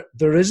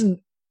 There isn't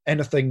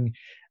anything.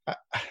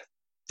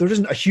 There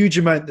isn't a huge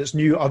amount that's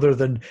new other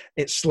than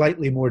it's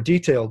slightly more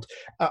detailed.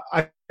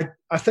 I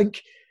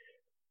think.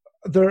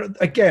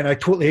 Again, I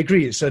totally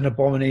agree. It's an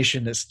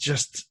abomination.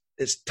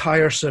 It's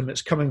tiresome.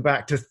 It's coming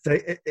back to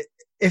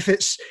if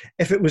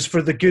it was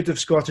for the good of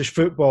Scottish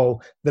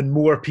football, then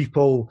more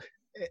people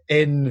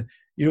it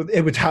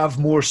would have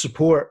more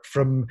support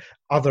from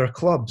other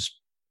clubs,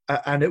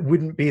 and it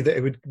wouldn't be that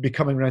it would be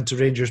coming around to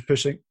Rangers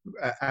pushing,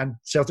 and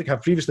Celtic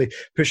have previously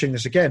pushing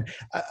this again.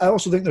 I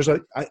also think there's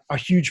a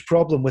huge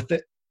problem with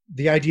it.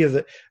 The idea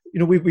that,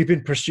 we've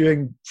been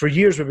pursuing, for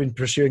years we've been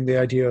pursuing the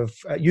idea of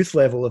youth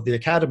level of the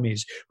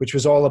academies, which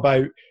was all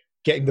about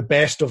getting the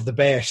best of the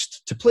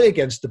best to play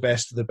against the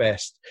best of the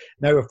best.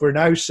 Now, if we're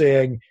now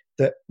saying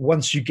that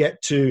once you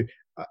get to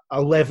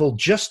a level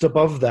just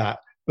above that,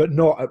 but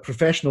not at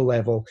professional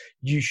level,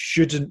 you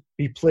shouldn't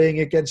be playing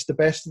against the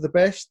best of the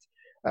best.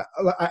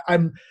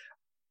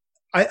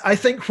 I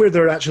think where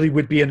there actually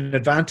would be an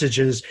advantage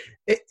is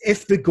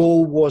if the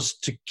goal was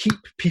to keep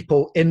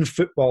people in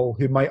football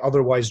who might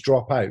otherwise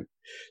drop out.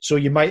 So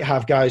you might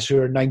have guys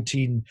who are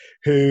 19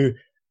 who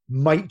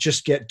might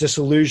just get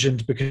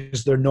disillusioned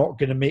because they're not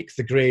going to make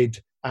the grade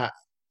at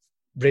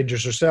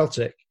Rangers or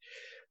Celtic,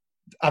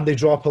 and they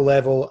drop a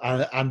level,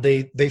 and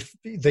they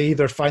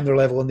either find their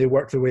level and they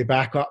work their way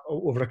back up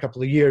over a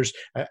couple of years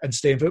and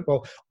stay in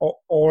football,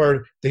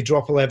 or they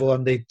drop a level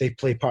and they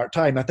play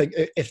part-time. I think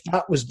if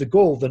that was the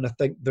goal, then I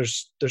think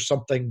there's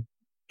something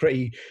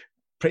pretty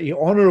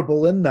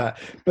honourable in that.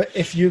 But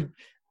if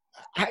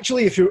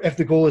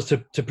the goal is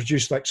to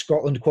produce like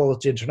Scotland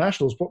quality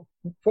internationals,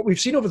 what we've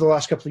seen over the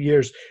last couple of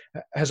years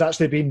has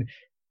actually been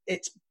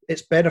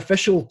it's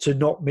beneficial to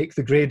not make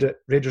the grade at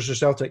Rangers or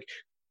Celtic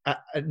at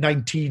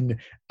 19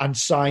 and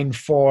sign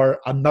for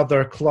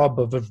another club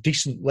of a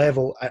decent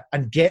level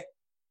and get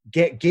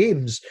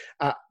games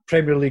at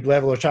Premier League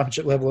level or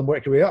Championship level and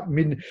work your way up. I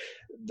mean,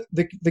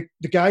 the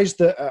guys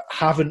that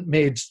haven't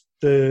made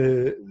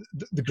the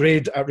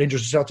grade at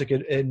Rangers or Celtic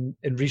in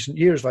recent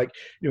years, like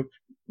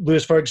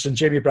Lewis Ferguson,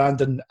 Jamie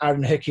Brandon,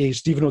 Aaron Hickey,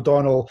 Stephen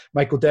O'Donnell,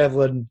 Michael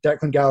Devlin,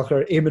 Declan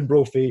Gallagher, Eamon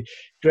Brophy,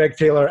 Greg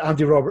Taylor,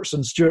 Andy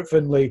Robertson, Stuart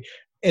Findlay,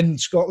 in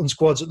Scotland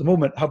squads at the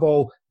moment, have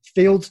all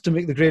failed to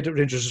make the grade at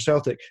Rangers or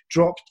Celtic,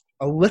 dropped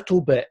a little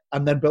bit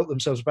and then built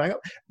themselves back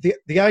up.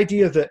 The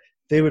idea that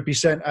they would be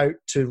sent out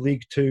to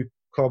League Two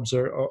clubs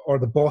or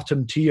the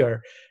bottom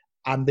tier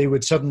and they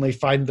would suddenly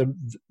find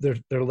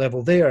their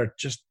level there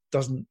just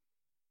doesn't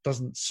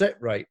sit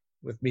right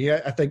with me.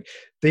 I think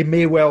they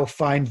may well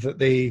find that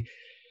they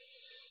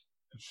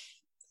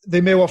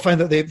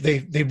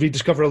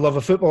rediscover a love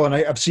of football, and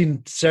I've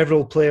seen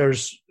several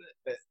players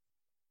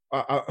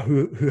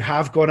who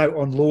have gone out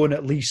on loan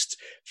at least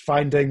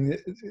finding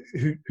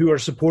who are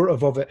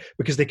supportive of it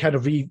because they kind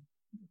of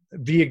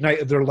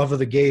reignited their love of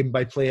the game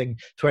by playing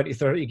 20,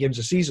 30 games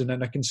a season,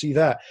 and I can see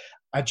that.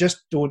 I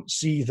just don't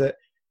see that.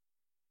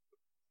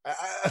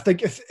 I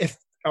think if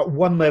at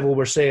one level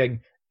we're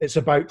saying it's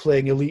about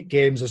playing elite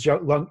games as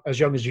young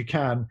as you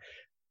can,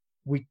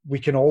 we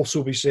can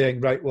also be saying,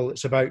 right, well,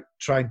 it's about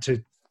trying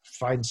to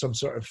find some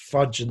sort of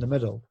fudge in the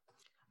middle.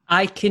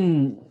 I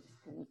can,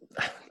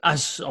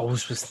 as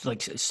always with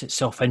like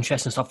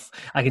self-interest and stuff,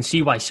 I can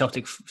see why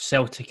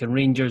Celtic and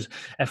Rangers,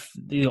 if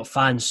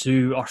fans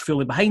who are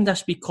fully behind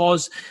this,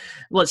 because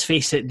let's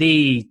face it,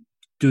 they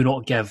do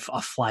not give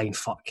a flying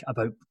fuck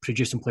about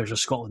producing players for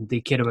Scotland. They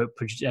care about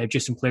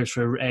producing players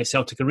for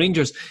Celtic and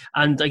Rangers,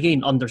 and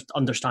again,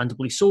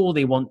 understandably so.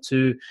 They want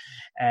to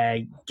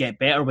get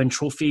better, win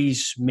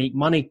trophies, make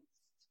money.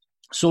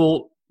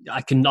 So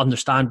I can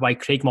understand why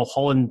Craig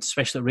Mulholland,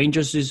 especially at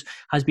Rangers,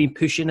 has been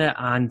pushing it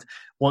and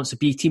wants a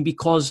B team,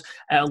 because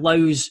it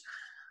allows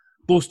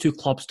those two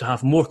clubs to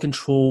have more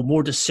control,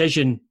 more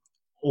decision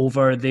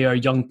over their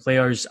young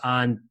players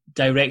and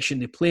direction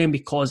they play in,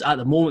 because at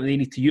the moment they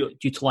need to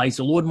utilise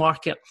the loan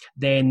market,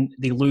 then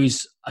they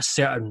lose a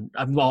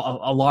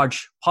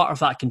large part of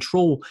that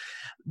control.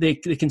 The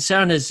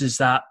concern is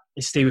that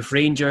they stay with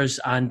Rangers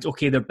and,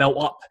 okay, they're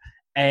built up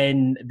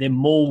in the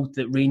mould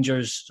that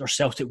Rangers or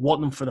Celtic want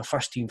them for the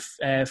first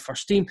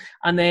team.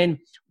 And then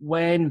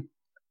when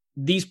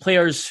these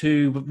players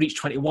who reach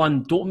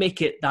 21 don't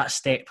make it that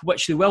step,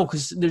 which they will,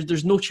 because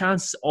there's no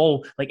chance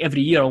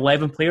every year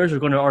 11 players are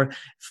going to, or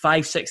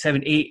 5, 6,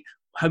 7, 8,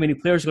 how many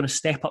players are going to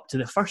step up to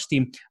the first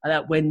team, and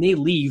that when they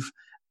leave,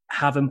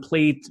 having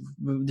played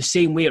the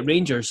same way at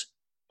Rangers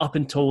up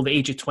until the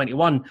age of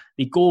 21,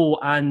 they go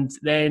and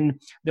then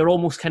they're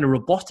almost kind of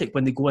robotic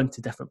when they go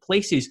into different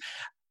places.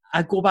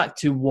 I go back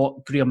to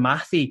what Graham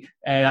Mathie,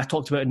 I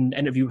talked about in an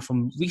interview with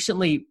him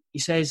recently. He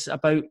says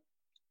about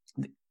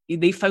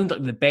they found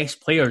that the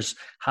best players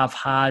have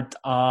had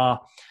a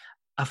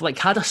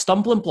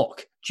stumbling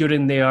block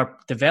during their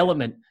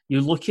development.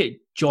 You look at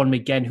John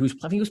McGinn, I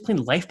think he was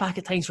playing left back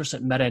at times for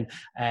St Mirren,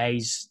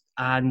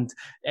 and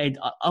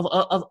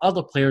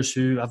other players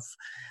who have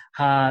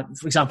had,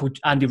 for example,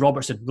 Andy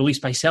Robertson,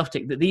 released by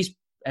Celtic, that these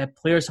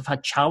players have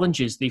had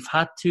challenges. They've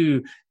had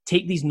to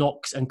take these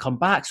knocks and come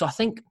back. So I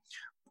think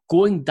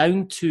going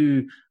down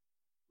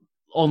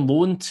on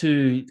loan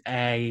to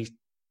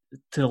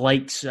the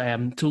likes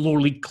to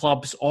lower league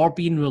clubs or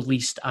being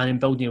released and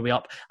building your way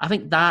up, I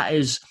think that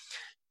is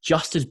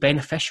just as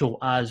beneficial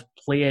as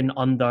playing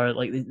under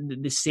like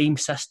the same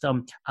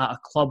system at a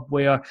club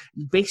where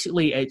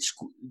basically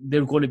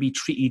they're going to be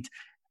treated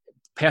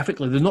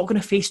perfectly. They're not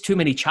going to face too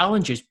many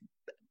challenges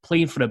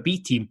playing for a B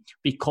team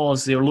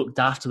because they're looked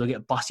after. They'll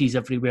get buses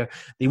everywhere.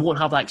 They won't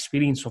have that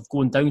experience of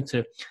going down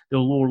to the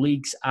lower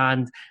leagues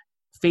and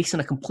facing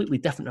a completely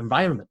different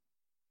environment.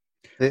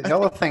 The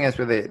other thing is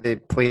with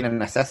the playing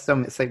in a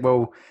system, it's like,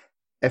 well,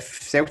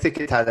 if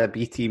Celtic had a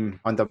B team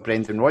under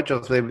Brendan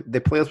Rodgers,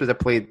 the players would have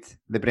played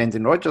the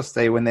Brendan Rodgers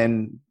style, and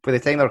then by the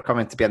time they're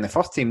coming to be in the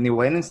first team, Neil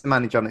Lennon's the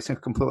manager, and it's in a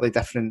completely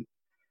different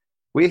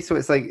way. So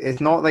it's like, it's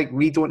not like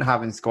we don't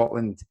have in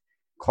Scotland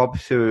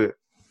clubs who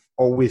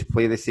always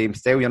play the same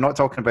style. You're not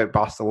talking about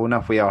Barcelona,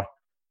 where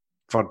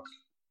for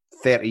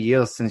 30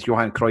 years since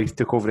Johan Cruyff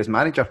took over as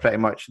manager, pretty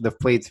much they've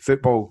played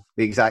football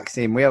the exact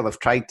same way. They've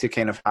tried to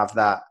kind of have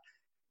that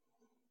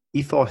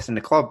ethos in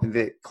the club.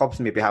 The clubs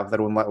maybe have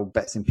their own little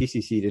bits and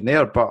pieces here and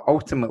there, but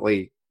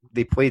ultimately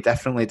they play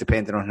differently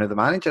depending on who the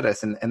manager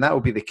is, and that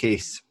will be the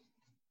case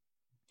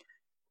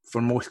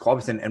for most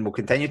clubs, and will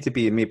continue to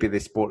be. Maybe the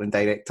sporting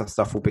director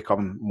stuff will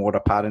become more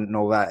apparent and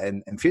all that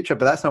in future,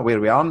 but that's not where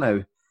we are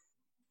now.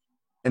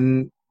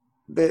 And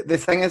the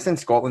thing is, in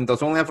Scotland,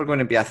 there's only ever going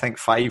to be, I think,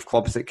 5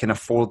 clubs that can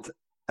afford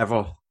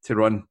ever to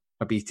run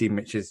a B team,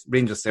 which is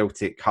Rangers,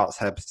 Celtic, Hearts,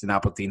 Hibs, and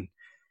Aberdeen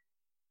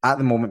at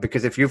the moment.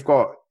 Because if you've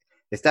got,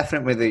 it's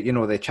different with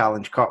the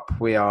Challenge Cup,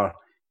 where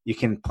you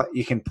can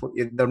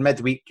they're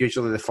midweek.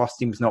 Usually, the first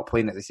team's not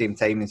playing at the same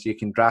time, and so you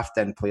can draft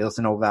in players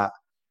and all that.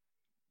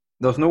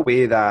 There's no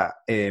way that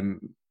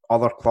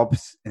other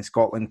clubs in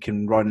Scotland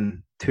can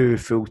run 2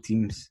 full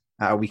teams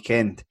at a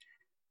weekend.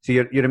 So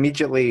you're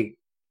immediately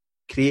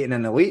creating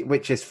an elite,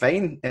 which is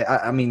fine.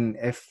 I mean,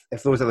 if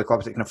those are the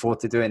clubs that can afford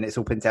to do it and it's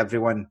open to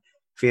everyone,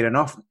 fair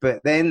enough.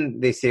 But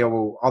then they say,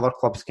 well, other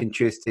clubs can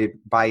choose to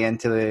buy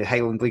into the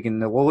Highland League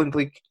and the Lowland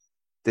League.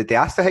 Did they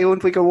ask the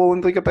Highland League or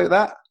Lowland League about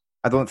that?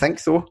 I don't think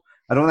so.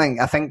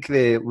 I think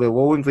the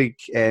Lowland League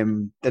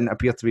didn't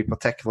appear to be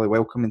particularly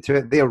welcoming to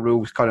it. Their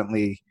rules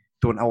currently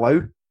don't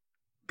allow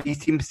B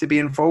teams to be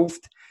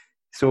involved.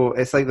 So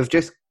it's like they've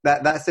just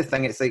that's the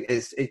thing. It's like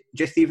it's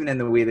just even in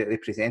the way that they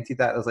presented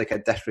that, there's like a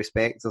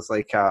disrespect. There's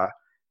like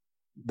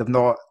they've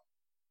not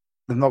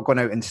gone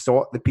out and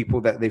sought the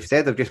people that they've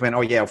said. They've just went,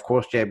 oh yeah, of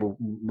course, yeah,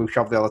 we'll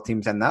shove the other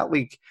teams in that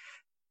league.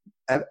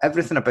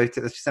 Everything about it,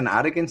 there's just an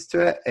arrogance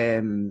to it,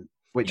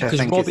 which I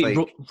think is like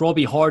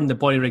Robbie Horn, the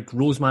Bonnyrigg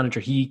Rose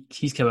manager,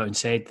 he's come out and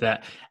said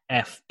that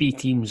if B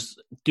teams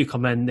do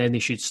come in, then they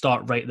should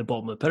start right at the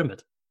bottom of the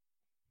pyramid.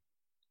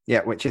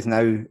 Yeah, which is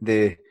now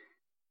there's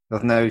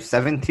now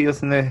 7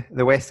 tiers in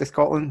the west of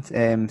Scotland,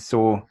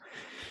 so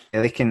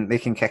yeah, they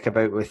can kick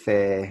about with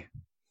Darvel.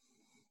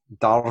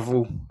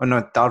 Oh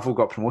no, Darvel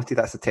got promoted.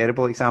 That's a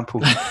terrible example.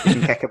 They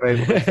can kick about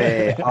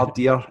with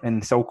Ardeer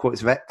and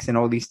Saltcoats Vicks and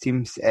all these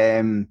teams.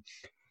 The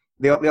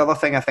other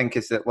thing I think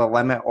is that the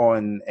limit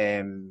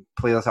on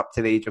players up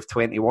to the age of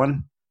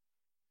 21.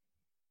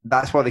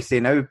 That's what they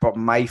say now, but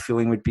my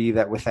feeling would be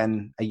that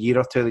within a year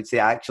or two, they'd say,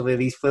 actually,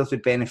 these players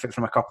would benefit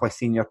from a couple of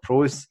senior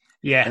pros.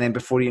 Yeah. And then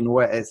before you know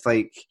it, it's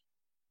like,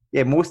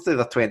 yeah, mostly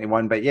they're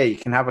 21, but yeah, you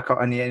can have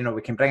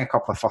we can bring a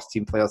couple of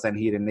first-team players in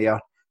here and there.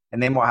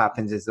 And then what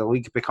happens is the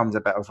league becomes a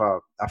bit of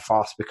a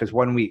farce, because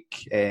one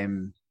week,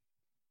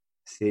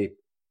 say,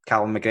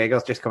 Callum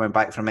McGregor's just coming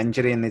back from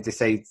injury and they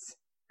decide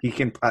he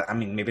can, I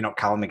mean, maybe not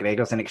Callum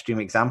McGregor's an extreme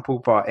example,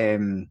 but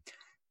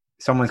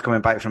someone's coming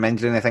back from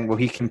injury and they think, well,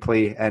 he can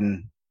play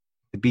in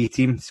the B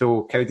team.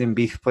 So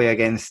Cowdenbeath play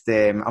against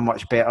a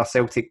much better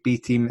Celtic B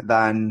team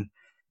than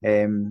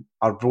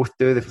Arbroath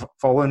do the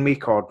following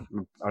week, or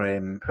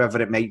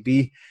whoever it might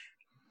be.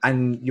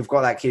 And you've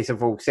got that case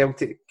of, well,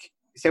 Celtic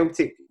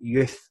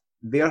youth,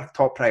 their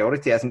top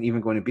priority isn't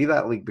even going to be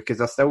that league, because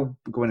they're still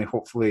going to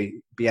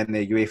hopefully be in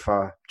the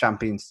UEFA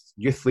Champions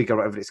Youth League or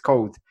whatever it's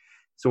called.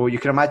 So you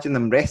can imagine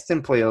them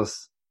resting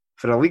players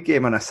for a league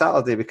game on a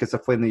Saturday because they're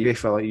playing the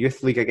UEFA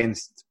Youth League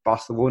against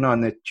Barcelona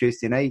on the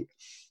Tuesday night.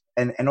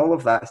 And all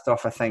of that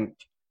stuff, I think,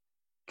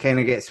 kind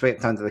of gets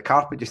swept under the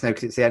carpet just now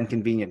because it's the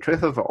inconvenient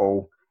truth of it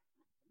all.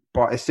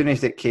 But as soon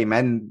as it came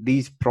in,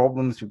 these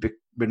problems would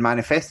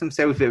manifest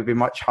themselves. It would be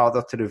much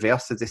harder to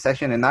reverse the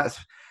decision. And that's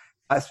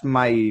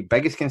my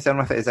biggest concern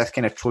with it, is this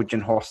kind of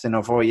Trojan horsing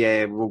of, oh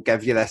yeah, we'll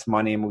give you this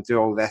money and we'll do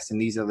all this and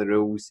these are the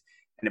rules.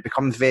 And it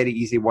becomes very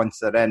easy once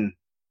they're in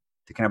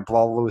to kind of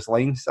blur those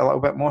lines a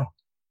little bit more.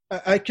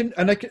 I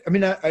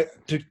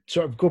to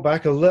sort of go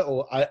back a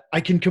little,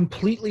 I can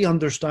completely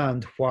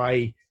understand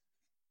why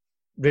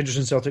Rangers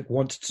and Celtic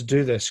wanted to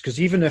do this, because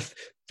even if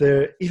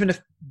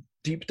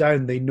deep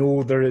down they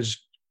know there is,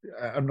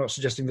 I'm not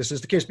suggesting this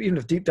is the case, but even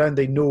if deep down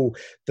they know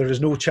there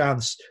is no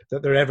chance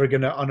that they're ever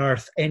going to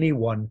unearth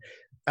anyone,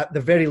 at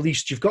the very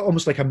least you've got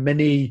almost like a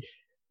mini,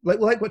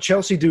 like what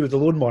Chelsea do with the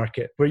loan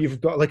market, where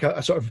you've got like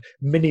a sort of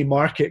mini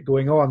market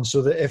going on,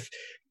 so that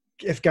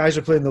if guys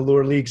are playing the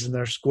lower leagues and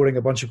they're scoring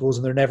a bunch of goals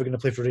and they're never going to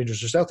play for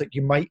Rangers or Celtic,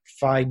 you might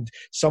find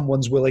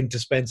someone's willing to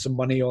spend some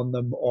money on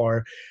them,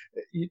 or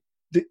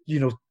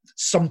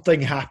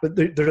something happened.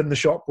 They're in the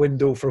shop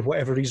window for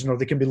whatever reason, or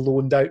they can be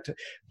loaned out.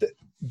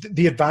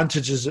 The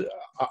advantages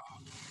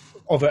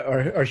of it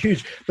are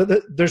huge.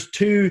 But there's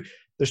two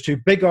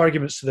big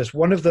arguments to this.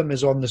 One of them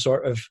is on the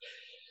sort of,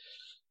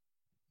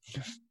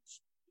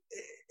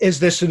 is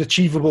this an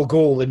achievable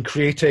goal in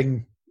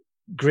creating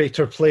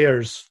greater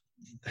players?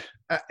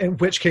 In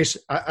which case,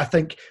 I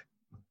think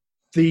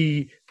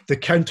the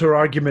counter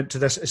argument to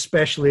this,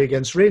 especially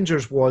against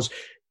Rangers, was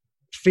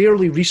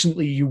fairly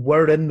recently you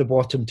were in the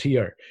bottom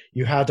tier.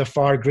 You had a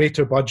far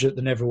greater budget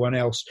than everyone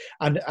else,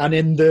 and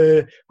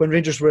when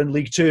Rangers were in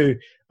League Two,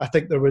 I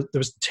think there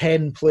was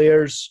 10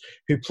 players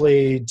who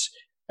played.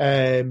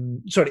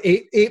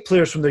 8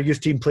 players from their youth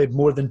team played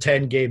more than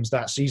 10 games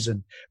that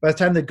season. By the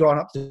time they'd gone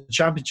up to the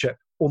Championship,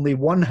 only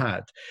one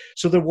had.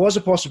 So there was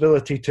a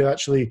possibility to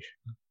actually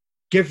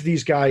give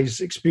these guys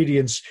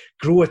experience,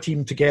 grow a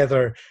team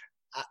together,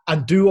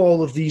 and do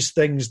all of these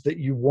things that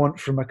you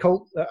want from a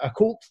cult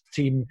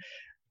team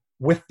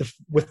with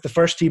the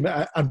first team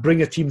and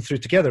bring a team through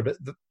together. But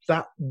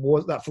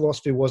that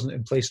philosophy wasn't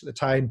in place at the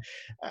time,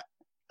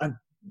 and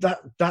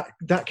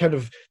that kind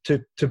of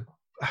to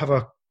have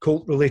a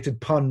Colt related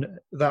pun,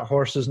 that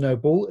horse is now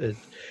bolted.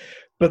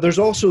 But there's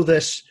also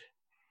this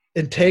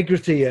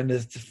integrity, and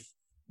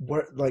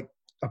like,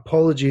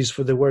 apologies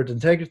for the word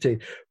integrity,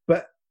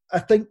 but I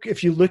think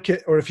if you look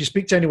at, or if you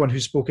speak to anyone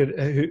who's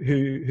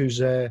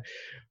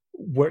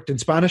worked in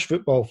Spanish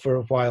football for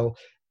a while,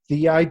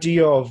 the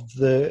idea of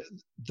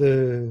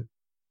the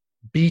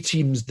B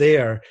teams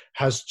there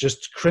has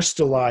just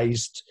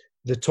crystallized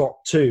the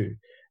top two.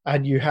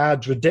 And you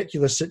had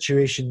ridiculous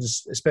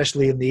situations,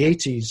 especially in the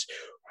 80s,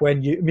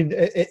 when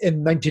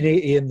in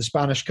 1980 in the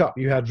Spanish Cup,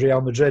 you had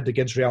Real Madrid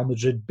against Real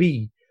Madrid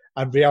B,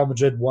 and Real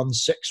Madrid won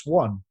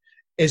 6-1.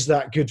 Is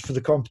that good for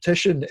the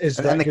competition? Is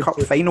that in the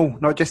cup final,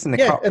 not just in the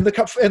cup? in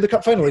the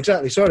cup final,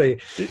 exactly. Sorry,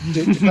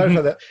 to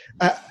clarify that.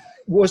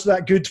 Was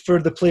that good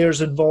for the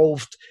players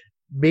involved?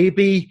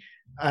 Maybe.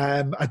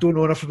 I don't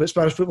know enough about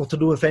Spanish football to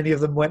know if any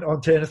of them went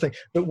on to anything.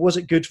 But was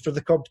it good for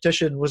the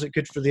competition? Was it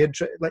good for the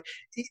interest? Like,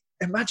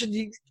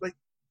 imagine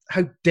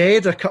how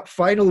dead a cup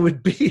final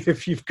would be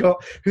if you've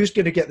got who's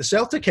going to get the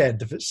Celtic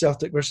end if it's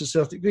Celtic versus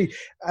Celtic B.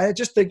 I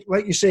just think,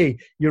 like you say,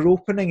 you're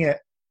opening it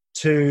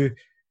to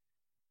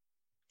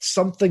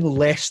something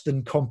less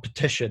than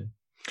competition.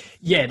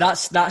 Yeah,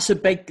 that's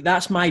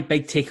my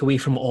big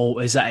takeaway from all,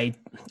 is that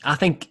I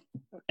think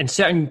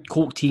inserting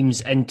Colt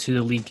teams into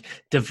the league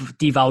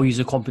devalues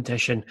the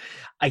competition.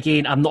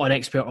 Again, I'm not an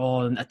expert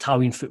on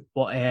Italian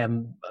football.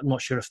 I'm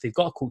not sure if they've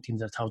got a Colt team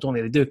in Italy. I don't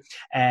think they do.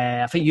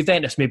 I think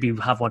Juventus maybe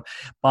have one,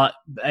 but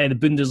the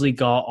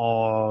Bundesliga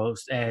or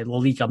La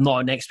Liga, I'm not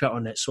an expert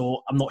on it, so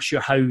I'm not sure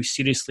how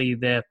seriously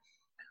the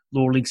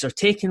lower leagues are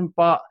taken.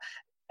 But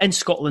in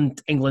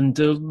Scotland, England,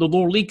 the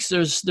lower leagues,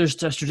 there's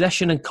a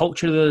tradition and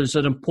culture, there's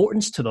an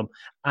importance to them.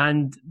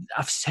 And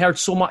I've heard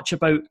so much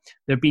about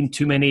there being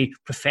too many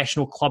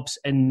professional clubs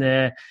in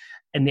the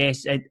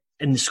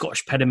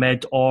Scottish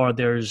pyramid, or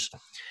they've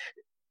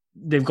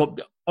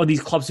got all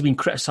these clubs have been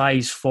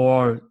criticised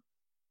for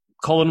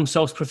calling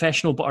themselves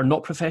professional but are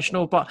not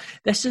professional. But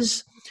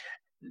they've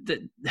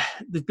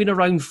been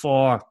around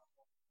for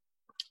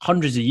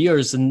hundreds of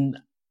years, and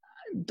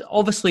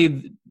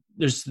obviously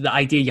there's the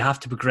idea you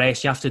have to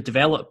progress, you have to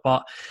develop,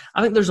 but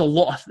I think there's a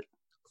lot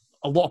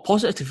of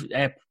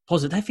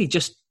positivity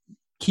just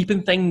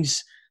keeping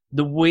things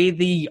the way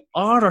they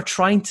are, or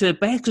trying to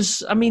better.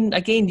 Because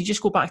again, you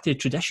just go back to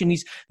tradition.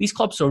 These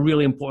clubs are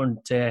really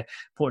important to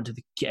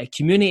the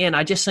community, and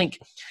I just think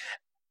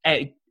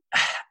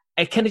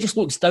it kind of just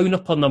looks down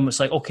upon them. It's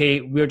like,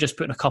 okay, we're just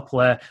putting a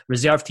couple of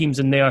reserve teams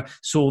in there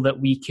so that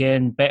we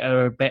can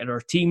better our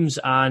teams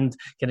and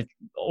kind of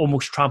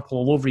almost trample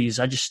all over you.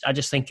 I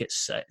just think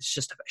it's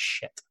just a bit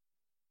shit.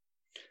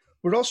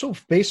 We're also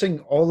basing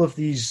all of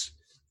these.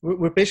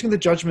 We're basing the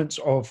judgments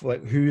of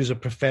like who is a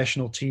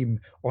professional team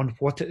on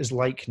what it is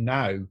like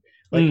now.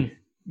 Like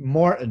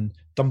Morton,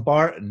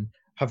 Dumbarton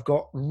have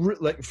got,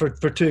 like, for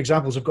two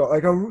examples, have got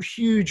like a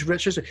huge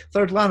rich history.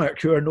 Third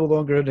Lanark, who are no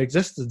longer in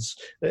existence,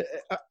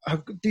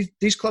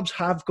 these clubs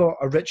have got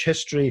a rich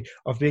history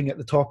of being at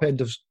the top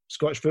end of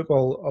Scottish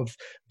football, of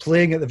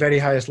playing at the very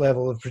highest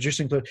level, of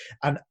producing players.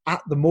 And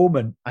at the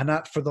moment, and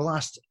for the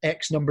last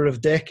X number of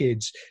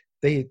decades,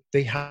 they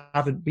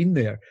haven't been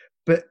there.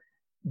 But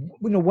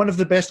one of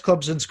the best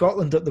clubs in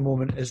Scotland at the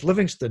moment is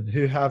Livingston,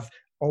 who have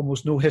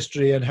almost no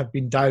history and have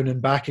been down and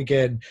back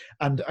again.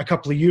 And a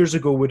couple of years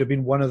ago would have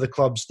been one of the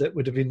clubs that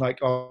would have been like,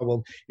 oh,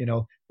 well,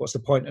 what's the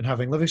point in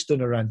having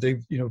Livingston around? They,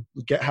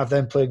 have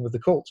them playing with the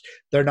Colts.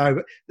 They're now,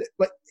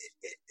 like,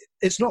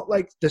 it's not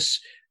like this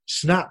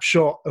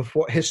snapshot of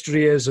what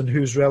history is and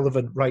who's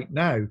relevant right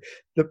now.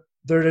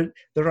 There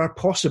are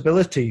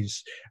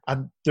possibilities,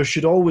 and there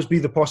should always be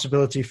the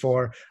possibility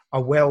for a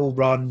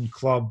well-run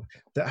club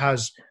that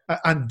has,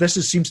 and this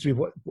seems to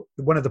be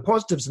one of the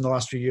positives in the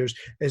last few years,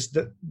 is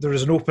that there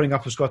is an opening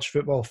up of Scottish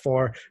football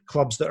for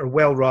clubs that are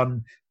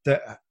well-run,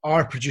 that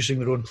are producing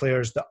their own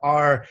players,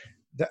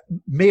 that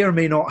may or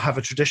may not have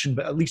a tradition,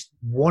 but at least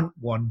want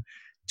one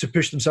to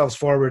push themselves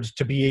forward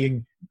to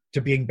being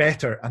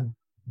better, and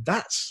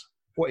that's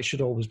what it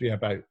should always be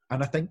about.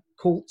 And I think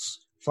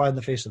Colts fly in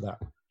the face of that.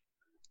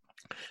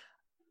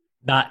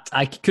 That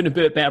I couldn't have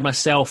put it better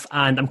myself,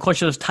 and I'm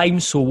conscious of time,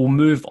 so we'll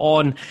move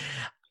on.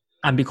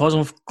 And because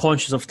I'm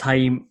conscious of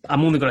time,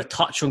 I'm only going to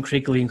touch on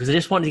Craig Levein because I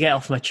just wanted to get it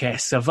off my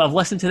chest. So I've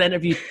listened to the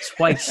interview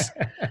twice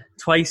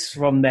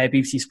from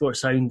BBC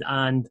Sports Sound,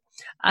 and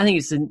I think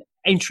it's an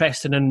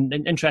interesting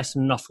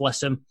enough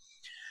listen.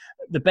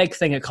 The big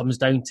thing it comes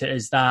down to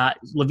is that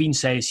Levein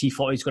says he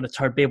thought he's going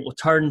to be able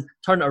to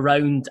turn it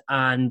around,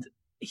 and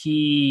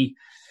he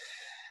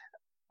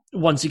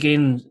once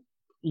again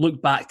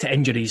looked back to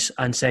injuries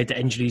and said that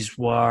injuries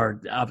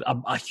were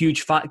a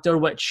huge factor,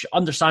 which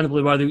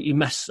understandably were you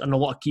miss on a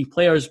lot of key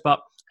players, but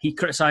he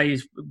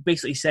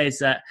basically says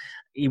that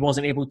he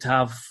wasn't able to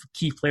have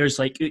key players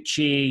like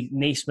Uche,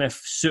 Naismith,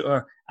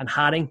 Suter and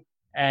Haring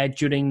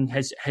during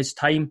his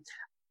time,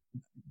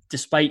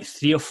 despite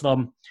three of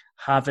them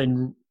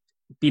having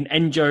been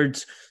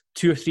injured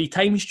 2 or 3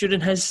 times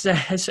during his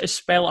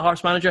spell at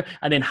Hearts manager,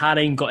 and then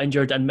Haring got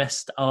injured and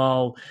missed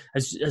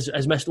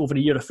has missed over a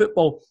year of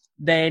football.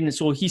 Then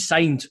so he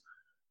signed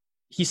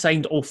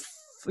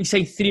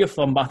 3 of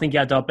them, but I think he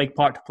had a big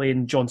part to play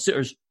in John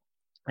Souttar's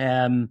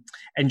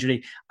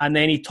injury. And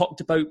then he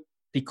talked about,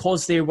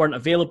 because they weren't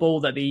available,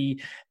 that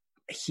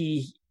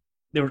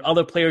there were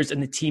other players in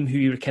the team who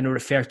you kind of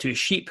refer to as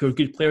sheep, who are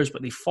good players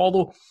but they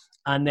follow,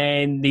 and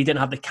then they didn't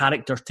have the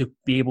character to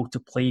be able to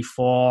play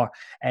for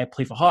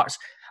Hearts.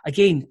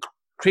 Again,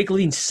 Craig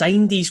Levein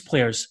signed these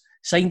players,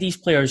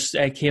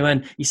 came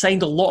in. He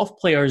signed a lot of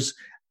players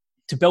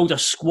to build a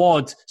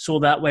squad so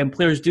that when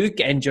players do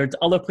get injured,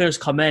 other players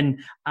come in,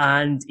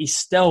 and he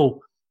still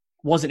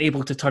wasn't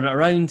able to turn it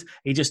around.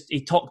 He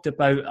talked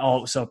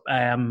about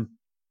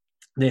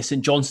the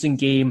St Johnstone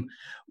game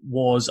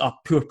was a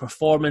poor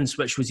performance,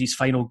 which was his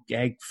final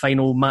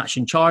match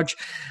in charge.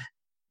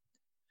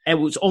 It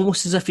was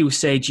almost as if he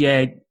said,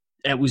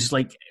 it was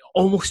like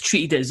almost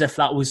treated as if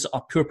that was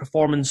a poor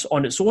performance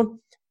on its own.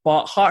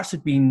 But Hearts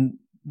had been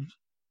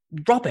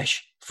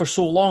rubbish for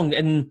so long,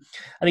 and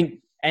I think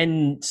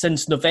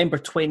since November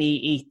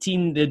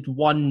 2018 they'd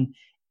won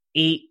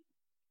 8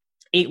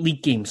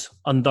 league games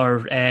under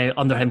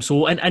him.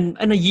 So in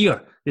a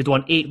year they'd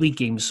won 8 league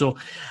games. So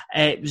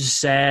it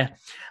was.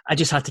 I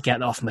just had to get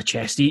that off my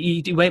chest.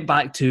 He went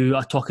back to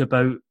talk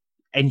about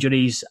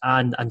injuries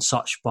and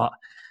such, but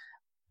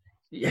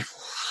yeah,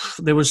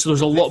 there was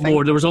a lot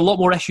more. There was a lot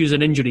more issues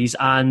and injuries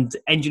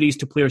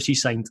to players he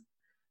signed.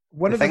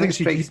 One of the things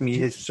that strikes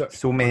me is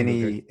so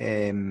many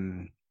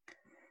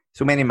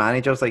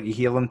managers, like you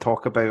hear them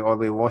talk about,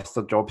 they lost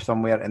their job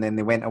somewhere and then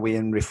they went away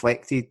and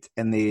reflected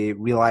and they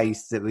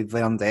realised that they've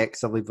learned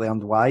X or they've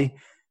learned Y.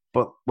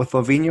 But with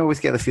Levein, you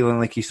always get the feeling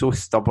like he's so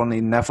stubborn. He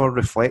never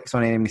reflects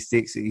on any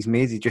mistakes that he's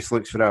made. He just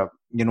looks for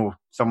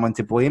someone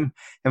to blame.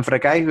 And for a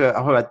guy who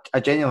I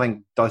genuinely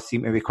think does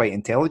seem to be quite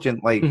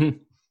intelligent, like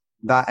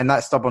that, and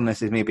that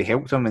stubbornness has maybe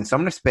helped him in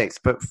some respects.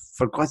 But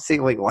for God's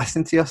sake, like,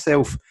 listen to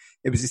yourself.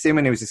 It was the same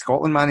when he was the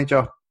Scotland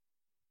manager.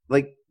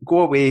 Like, go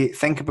away,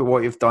 think about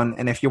what you've done,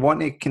 and if you want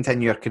to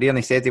continue your career, and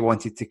he said he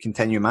wanted to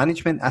continue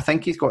management, I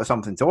think he's got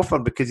something to offer,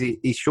 because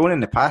he's shown in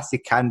the past he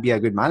can be a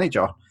good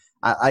manager.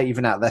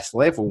 Even at this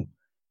level,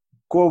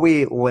 go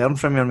away, learn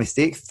from your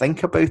mistakes,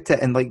 think about it,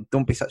 and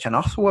don't be such an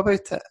arsehole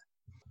about it.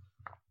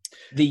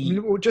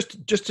 Just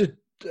to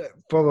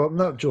follow up on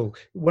that, Joel,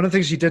 one of the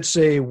things he did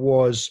say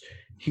was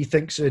he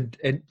thinks in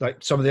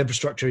some of the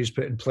infrastructure he's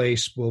put in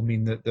place will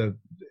mean that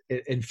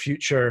in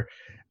future,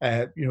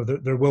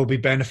 there will be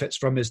benefits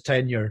from his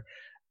tenure,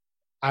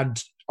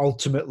 and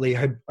ultimately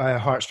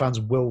Hearts fans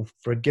will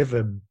forgive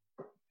him.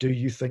 Do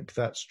you think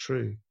that's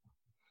true?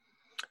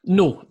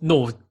 No.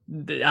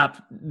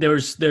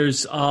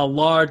 There's a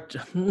large.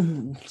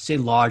 Say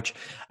large.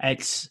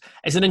 It's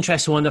an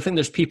interesting one. I think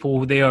there's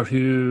people there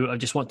who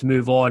just want to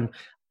move on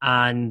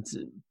and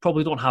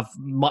probably don't have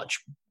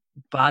much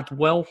bad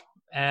will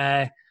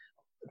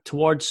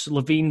towards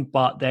Levein,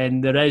 but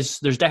then there's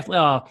definitely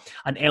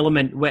an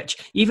element which,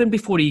 even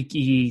before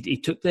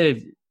he took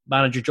the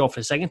manager job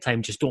for the second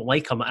time, just don't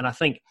like him, and I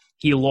think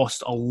he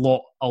lost a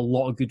lot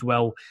of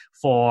goodwill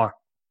for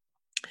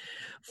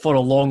a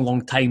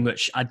long time,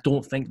 which I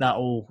don't think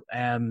that'll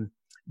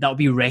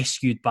be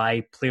rescued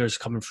by players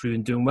coming through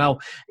and doing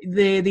well.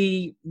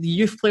 The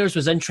youth players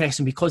was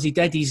interesting because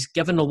he's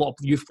given a lot of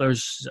youth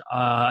players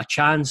a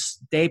chance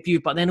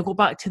debut, but then I'll go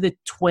back to the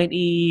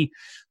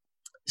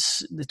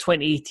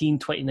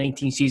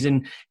 2018-2019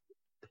 season.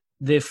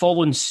 The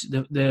following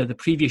the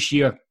previous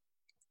year,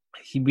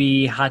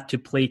 we had to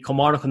play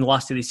Kilmarnock on the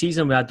last day of the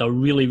season. We had a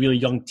really, really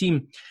young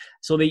team.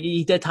 So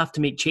he did have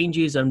to make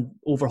changes and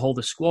overhaul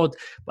the squad.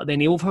 But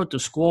then he overhauled the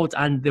squad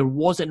and there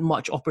wasn't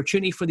much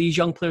opportunity for these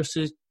young players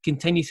to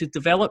continue to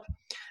develop.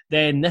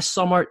 Then this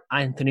summer,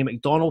 Anthony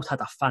McDonald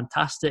had a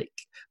fantastic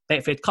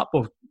Betfred Cup,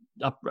 or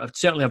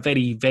certainly a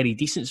very, very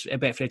decent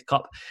Betfred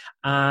Cup.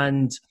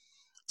 And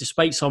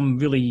despite some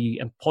really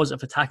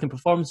positive attacking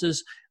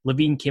performances,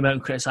 Levein came out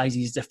and criticised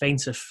his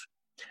defensive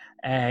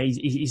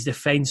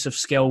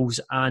skills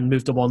and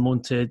moved him on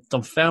loan to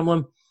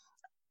Dunfermline.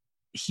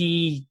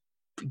 He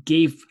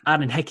gave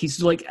Aaron Hickey,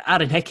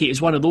 Aaron Hickey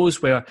is one of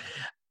those where,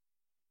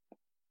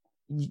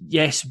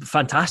 yes,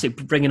 fantastic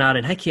bringing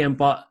Aaron Hickey in,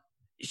 but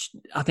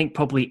I think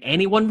probably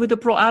anyone would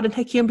have brought Aaron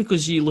Hickey in,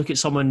 because you look at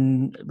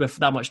someone with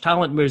that much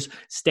talent, whereas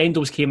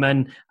Stendhal's came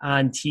in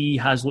and he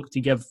has looked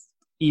to give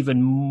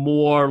even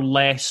more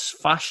less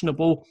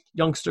fashionable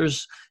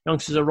youngsters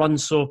a run.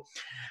 So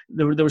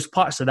there was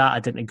parts of that I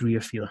didn't agree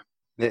with either.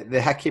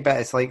 The Hickey bit,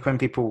 it's like when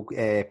people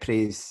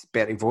praise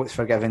Bertie Vogts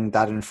for giving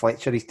Darren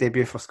Fletcher his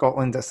debut for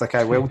Scotland. It's like,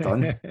 well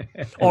done.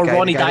 Or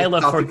Ronnie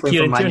Dyler for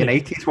Kieran Man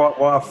United. What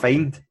a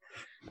find.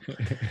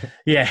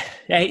 Yeah.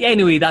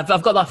 Anyway, I've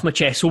got that off my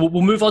chest. So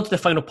we'll move on to the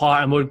final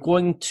part, and we're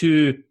going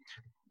to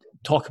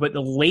talk about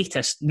the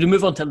latest. We'll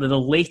move on to the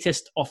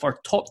latest of our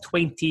top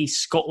 20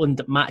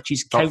 Scotland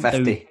matches top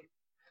countdown. 50.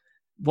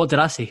 What did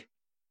I say?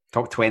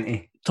 Top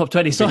 20. Top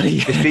 20, sorry.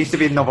 It seems to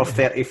be number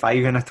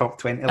 35 in a top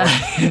 20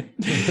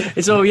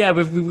 list. So, yeah,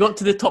 we've got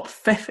to the top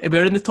 50.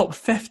 We're in the top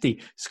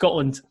 50,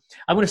 Scotland.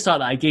 I'm going to start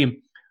that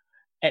game.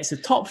 It's the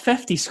top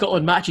 50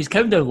 Scotland matches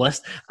countdown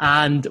list,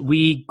 and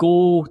we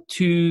go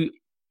to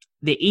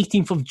the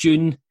 18th of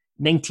June,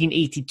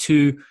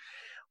 1982,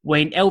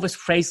 when Elvis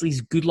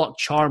Presley's Good Luck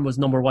Charm was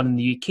number 1 in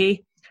the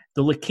UK.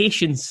 The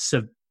location,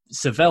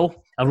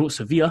 Seville. I wrote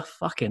Sevilla,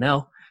 fucking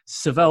hell.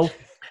 Seville.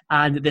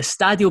 And the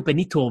Stadio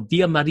Benito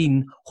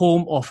Villamarín,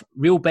 home of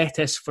Real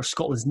Betis for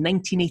Scotland's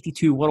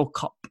 1982 World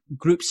Cup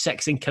Group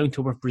 6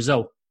 encounter with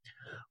Brazil.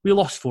 We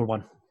lost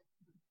 4-1.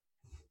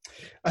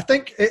 I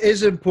think it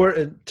is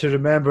important to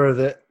remember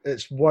that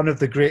it's one of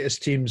the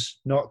greatest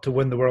teams not to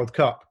win the World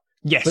Cup.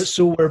 Yes, but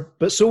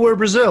so were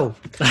Brazil.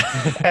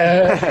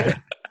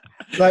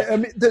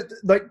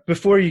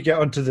 Before you get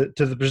onto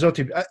the Brazil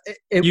team,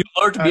 you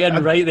lured me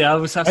in right there.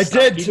 I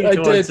did.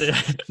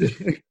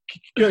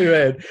 Go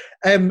ahead.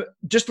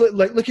 Just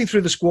looking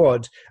through the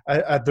squad,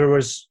 there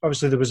was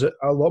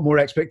a lot more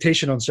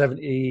expectation on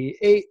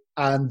 78,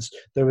 and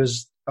there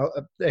was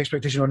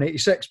expectation on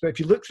 86. But if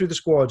you look through the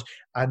squad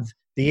and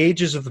the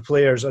ages of the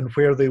players and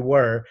where they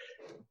were,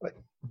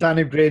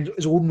 Danny Grange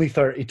is only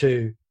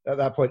 32 at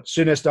that point.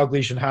 Souness,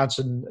 Dalglish and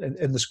Hansen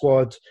in the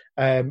squad.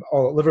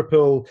 All at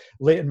Liverpool,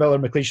 Leighton Miller,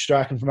 McLeish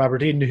Strachan from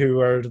Aberdeen,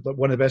 who are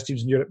one of the best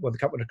teams in Europe, won the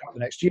Cup the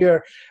next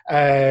year.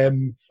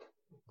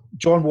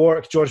 John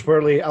Warwick, George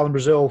Burley, Alan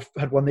Brazil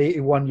had won the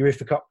 81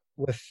 UEFA Cup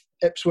with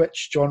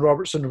Ipswich. John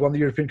Robertson had won the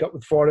European Cup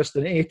with Forest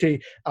in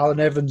 80. Alan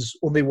Evans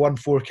only won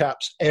 4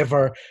 caps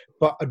ever,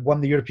 but had won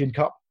the European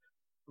Cup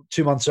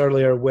 2 months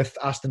earlier with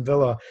Aston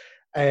Villa.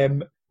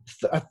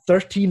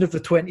 13 of the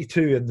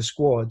 22 in the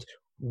squad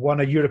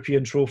won a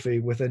European trophy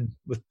with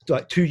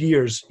 2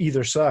 years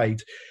either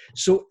side.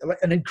 So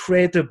an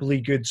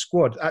incredibly good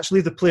squad.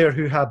 Actually, the player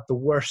who had the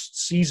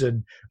worst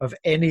season of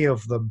any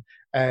of them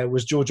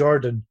was Joe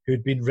Jordan,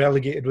 who'd been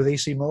relegated with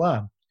AC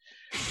Milan.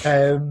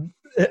 And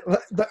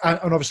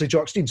obviously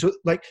Jock Stein. So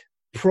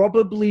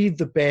probably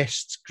the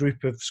best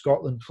group of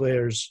Scotland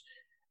players.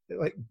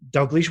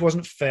 Dalglish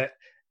wasn't fit.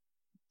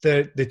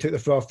 They took their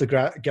foot off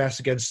the gas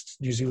against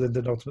New Zealand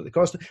and ultimately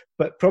cost it.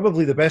 But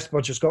probably the best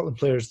bunch of Scotland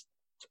players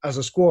as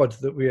a squad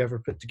that we ever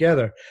put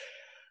together.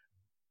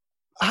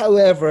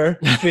 However,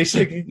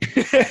 facing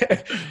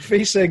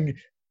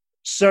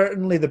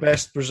certainly the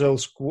best Brazil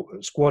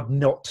squad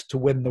not to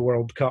win the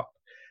World Cup,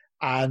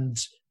 and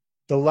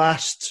the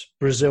last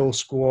Brazil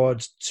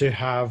squad to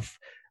have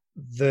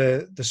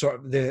the sort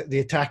of the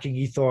attacking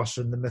ethos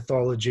and the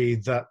mythology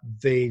that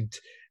they'd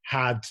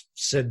had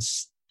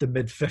since the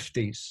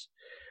mid-50s.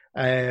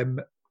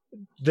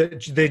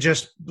 They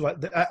just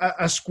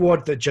a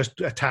squad that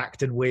just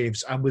attacked in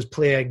waves and was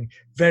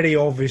very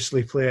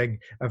obviously playing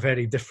a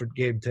very different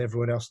game to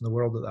everyone else in the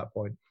world at that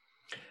point.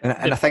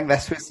 And I think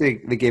this was the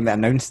game that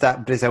announced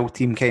that Brazil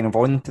team kind of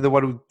on to the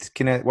world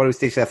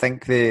stage. I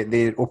think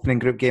the opening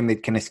group game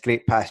they'd kind of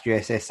scraped past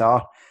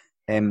USSR.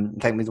 I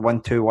think it was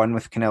 1-2-1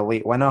 with kind of a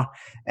late winner.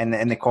 And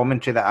the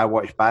commentary that I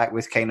watched back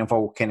was kind of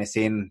all kind of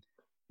saying,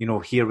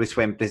 here was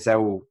when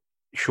Brazil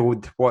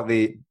showed what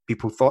the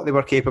people thought they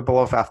were capable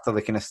of after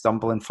the kind of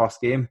stumbling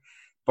first game.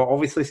 But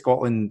obviously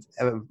Scotland,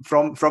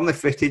 from the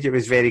footage, it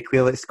was very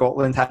clear that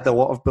Scotland had a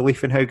lot of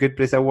belief in how good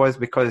Brazil was,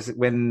 because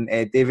when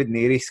David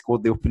Narey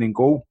scored the opening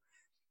goal,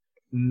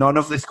 none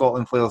of the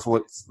Scotland players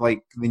looked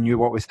like they knew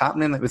what was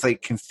happening. It was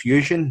like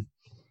confusion.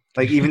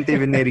 Even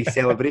David Narey's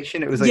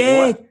celebration, it was like,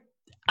 what?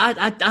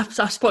 I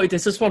spotted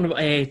this. I just want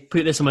to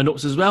put this in my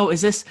notes as well. Is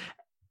this...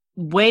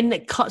 When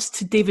it cuts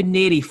to David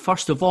Narey,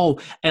 first of all,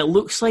 it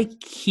looks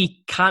like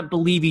he can't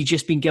believe he's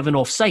just been given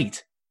offside.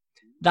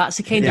 That's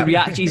the kind of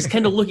reaction. He's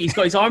kind of looking. He's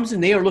got his arms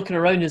in the air, looking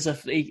around as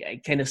if he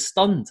kind of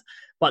stunned.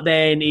 But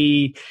then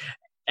you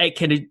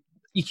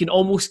can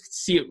almost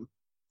see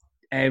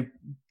it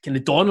kind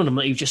of dawn on him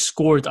that he just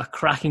scored a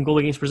cracking goal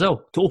against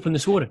Brazil to open the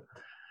scoring.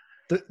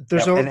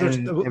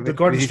 The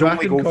Gordon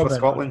Strachan comment for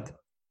Scotland.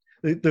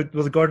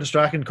 The Gordon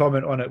Strachan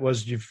comment on it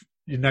was, you've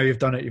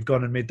done it. You've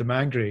gone and made them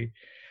angry.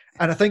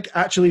 And I think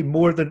actually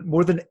more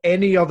than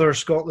any other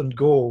Scotland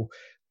goal,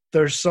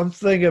 there's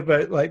something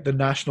about the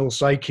national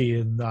psyche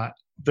in that.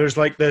 There's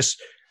this,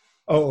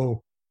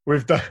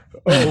 we've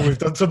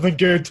done something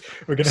good.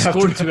 We're going to have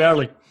scored too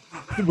early.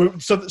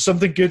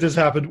 Something good has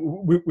happened.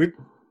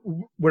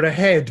 We're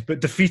ahead,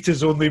 but defeat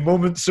is only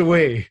moments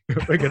away.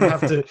 We're going to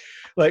have to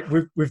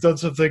we've done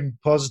something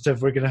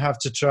positive. We're going to have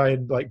to try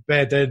and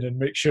bed in and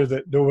make sure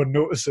that no one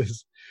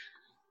notices.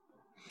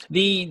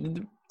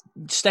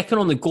 Sticking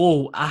on the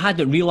goal, I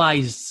hadn't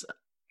realised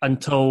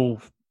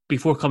until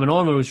before coming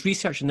on when I was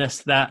researching this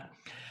that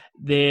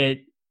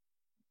the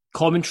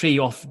commentary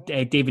of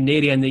David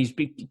Narey, and he's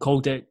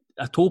called it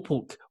a toe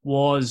poke,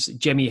 was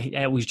Jimmy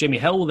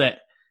Hill that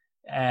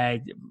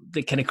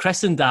kind of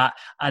christened that,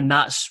 and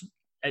that's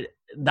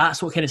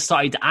what kind of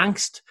started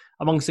angst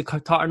amongst the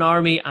Tartan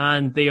army,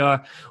 and they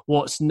are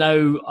what's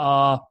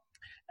now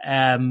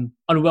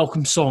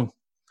unwelcome song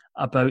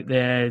about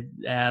the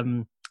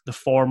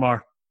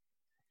former.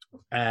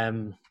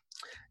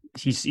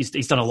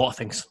 He's done a lot of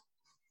things.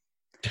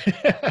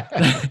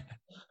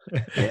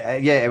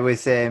 Yeah, it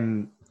was.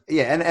 And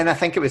I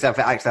think it was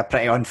actually a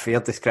pretty unfair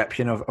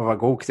description of a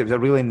goal, because it was a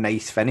really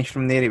nice finish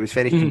from there. It was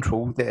very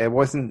controlled. It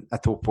wasn't a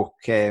toe poke.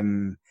 There's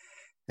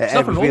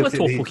nothing wrong with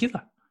toe poke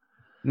either.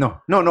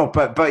 No.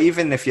 But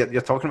even if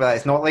you're talking about that,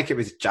 it's not like it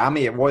was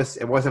jammy. It was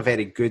a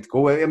very good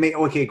goal. I mean,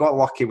 okay, he got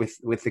lucky with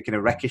the kind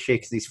of ricochet,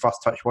 because his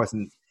first touch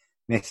wasn't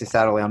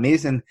necessarily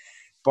amazing,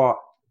 but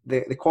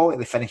the quality of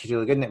the finish is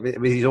really good. And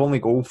it was his only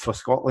goal for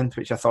Scotland,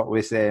 which I thought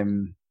was.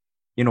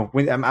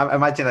 When I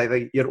imagine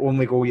like your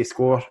only goal you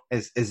score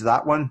is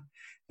that one,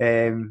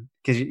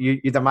 because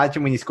you'd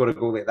imagine when you score a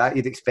goal like that,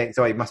 you'd expect,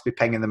 he must be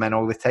pinging them in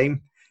all the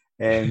time,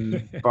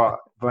 but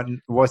it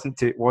wasn't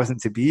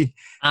to be.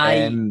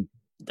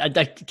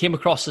 I came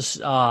across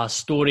this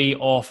story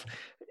of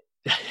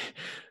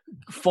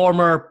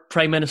former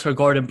Prime Minister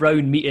Gordon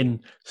Brown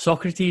meeting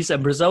Socrates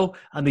in Brazil,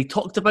 and they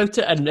talked about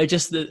it, and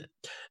just the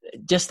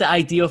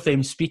idea of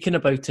them speaking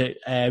about it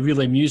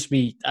really amused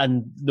me,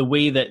 and the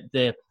way that I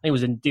think it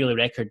was in Daily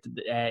Record,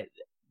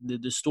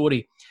 the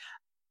story.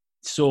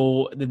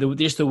 So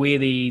just the way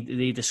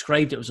they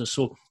described it was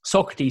so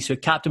Socrates, who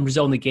captained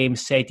Brazil in the game,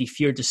 said he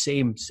feared the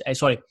same.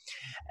 So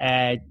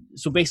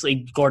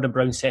basically, Gordon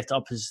Brown set it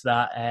up as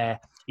that.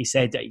 He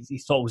said that he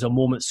thought it was a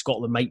moment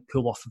Scotland might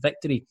pull off a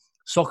victory.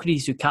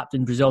 Socrates, who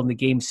captained Brazil in the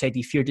game, said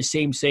he feared the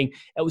same, saying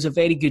it was a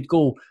very good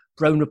goal.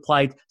 Brown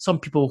replied, "Some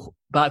people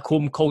back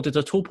home called it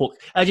a toe poke."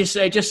 It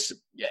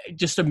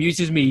just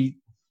amuses me,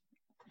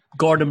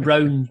 Gordon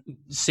Brown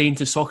saying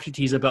to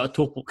Socrates about a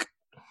toe poke.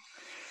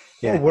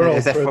 Yeah,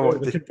 world for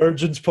the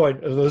convergence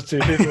point of those two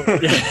people.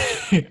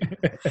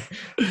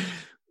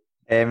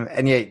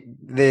 And yeah,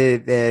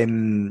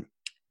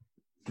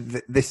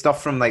 the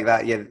stuff from like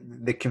that,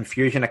 the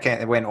confusion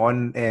that went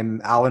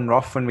on. Alan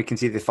Rough, when we can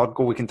see the third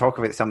goal, we can talk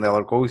about some of the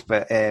other goals,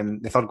 but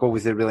the third goal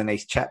was a really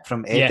nice chip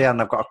from Eder,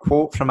 and I've got a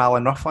quote from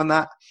Alan Rough on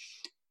that.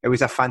 It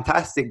was a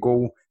fantastic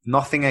goal.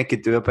 Nothing I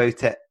could do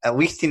about it. At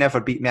least he never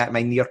beat me at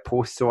my near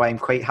post, so I'm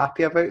quite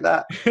happy about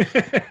that.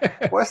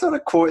 What sort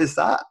of quote is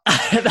that?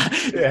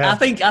 I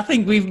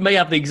think we may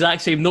have the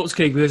exact same notes,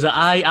 Craig, because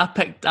I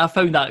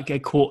found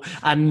that quote,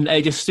 and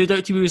it just stood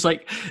out to me. It was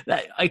like,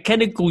 it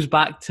kind of goes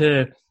back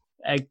to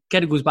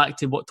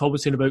what Tom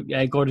was saying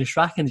about Gordon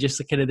Strachan, just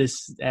the kind of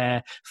this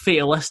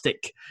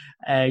fatalistic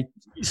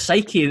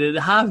psyche that they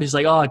have. It's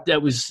like,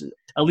 it was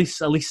at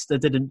least they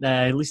didn't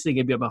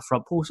give me my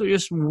front post. So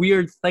just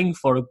weird thing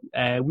to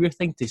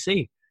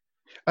say.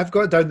 I've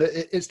got down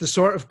that it's the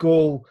sort of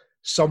goal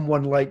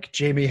someone like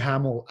Jamie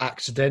Hamill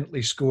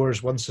accidentally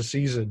scores once a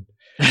season.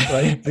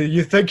 Right?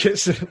 You think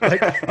it's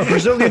like a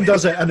Brazilian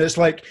does it, and it's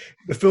like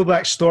the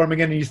fullback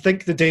storming in, and you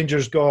think the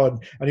danger's gone,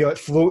 and he like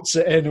floats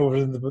it in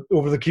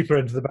over the keeper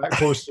into the back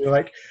post. And you're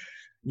like,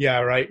 yeah,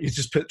 right. He's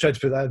just tried to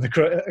put that in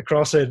the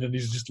cross in, and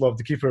he's just loved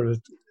the keeper.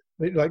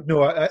 Like,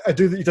 no, I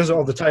do. He does it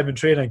all the time in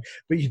training,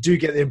 but you do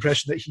get the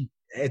impression that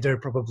Eder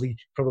probably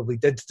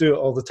did do it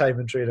all the time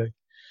in training.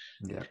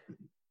 Yeah.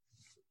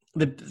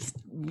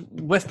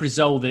 With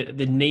Brazil,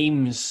 the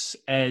names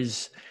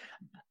is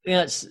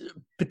it's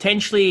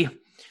potentially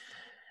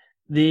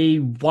the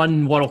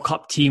one World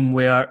Cup team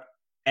where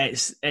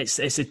it's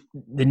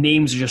the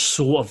names are just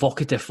so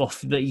evocative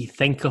of that you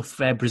think of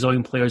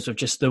Brazilian players of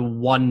just the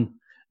one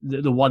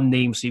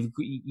name. So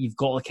you've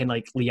got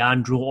like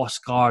Leandro,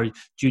 Oscar,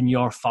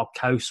 Junior,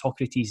 Falcao,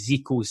 Socrates,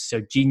 Zico,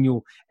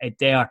 Serginho,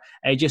 Eder.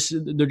 They're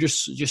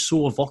just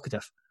so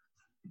evocative.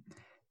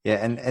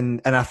 Yeah,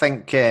 and I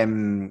think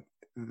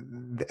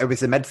it was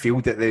the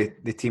midfield that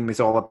the team was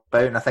all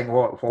about. And I think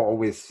what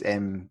always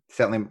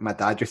certainly my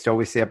dad used to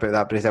always say about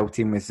that Brazil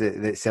team was that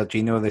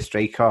Serginho, the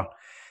striker,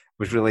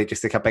 was really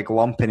just like a big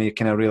lump, and he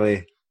kind of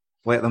really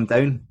let them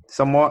down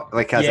somewhat.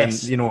 Like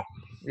as in,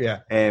 yeah.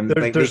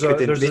 They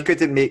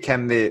couldn't make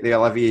him the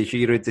Olivier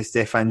Giroud, the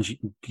Stefan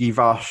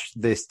Givas,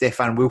 the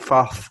Stefan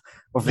Wilfarth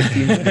of the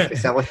team, the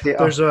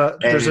facilitator.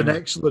 There's an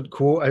excellent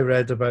quote I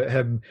read about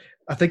him.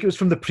 I think it was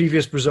from the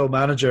previous Brazil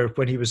manager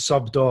when he was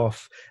subbed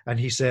off, and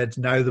he said,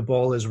 "Now the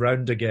ball is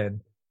round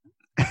again."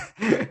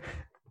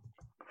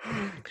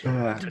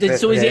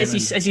 So is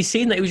he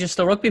saying that he was just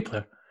a rugby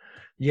player?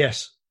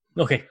 Yes.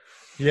 Okay.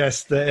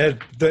 Yes, they're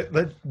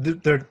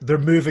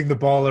moving the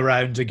ball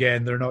around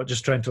again. They're not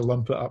just trying to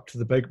lump it up to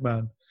the big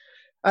man.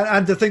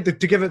 And to think that,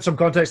 to give it some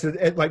context,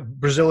 like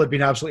Brazil had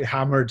been absolutely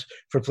hammered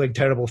for playing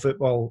terrible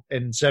football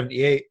in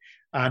 '78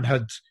 and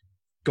had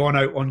gone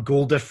out on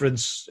goal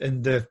difference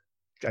in the,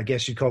 I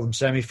guess you'd call them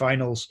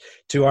semi-finals,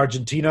 to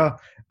Argentina,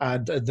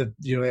 and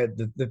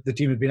the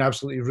team had been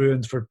absolutely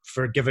ruined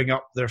for giving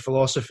up their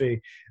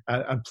philosophy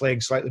and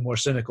playing slightly more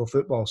cynical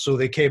football. So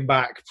they came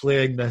back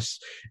playing this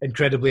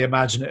incredibly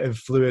imaginative,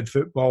 fluid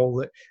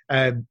football,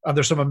 and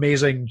there's some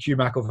amazing Hugh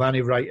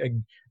McIlvanney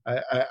writing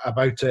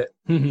about it,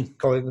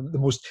 calling them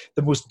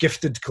the most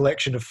gifted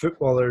collection of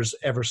footballers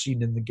ever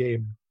seen in the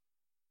game.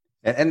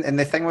 And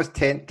the thing was,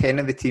 10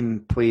 of the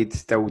team played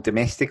still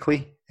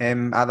domestically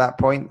at that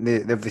point.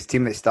 This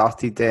team that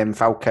started,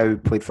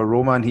 Falcao played for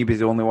Roma, and he was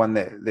the only one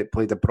that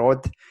played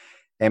abroad.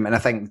 And I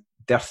think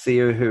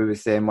Dirceu, who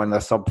was one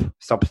of the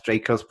sub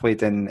strikers,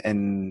 played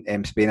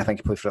in Spain. I think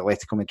he played for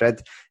Atletico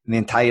Madrid. And the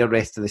entire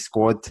rest of the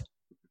squad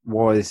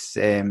was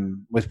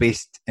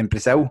based in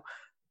Brazil,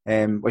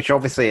 which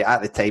obviously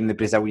at the time the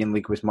Brazilian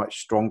league was much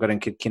stronger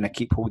and could kind of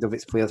keep hold of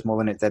its players more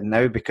than it did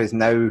now, because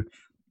now you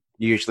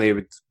usually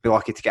would be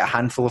lucky to get a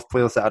handful of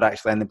players that are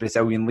actually in the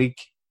Brazilian league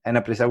in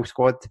a Brazil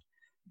squad.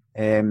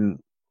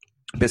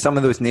 But some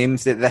of those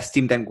names, that this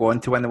team didn't go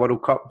on to win the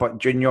World Cup, but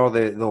Junior,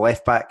 the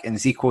left back, and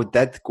Zico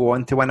did go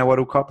on to win a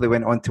World Cup. They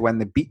went on to win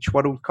the Beach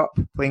World Cup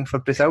playing for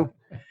Brazil,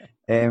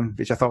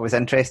 which I thought was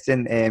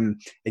interesting.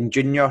 And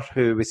Junior,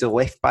 who was the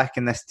left back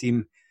in this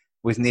team,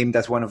 was named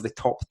as one of the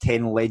top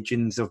 10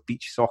 legends of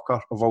beach soccer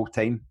of all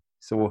time.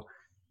 So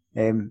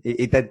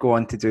he did go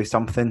on to do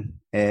something.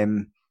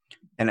 And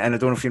I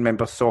don't know if you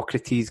remember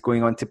Socrates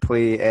going on to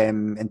play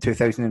in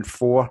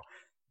 2004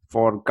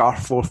 for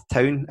Garforth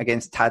Town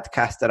against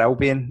Tadcaster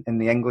Albion in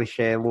the English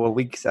lower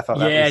leagues. I thought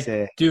that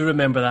was... do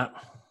remember that.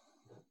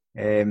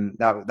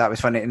 That was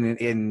funny,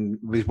 and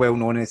was well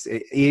known as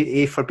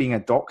A for being a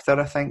doctor,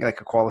 I think, like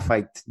a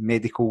qualified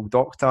medical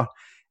doctor,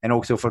 and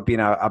also for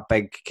being a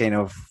big kind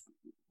of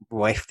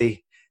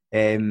lefty.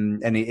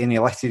 And he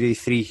listed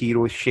his three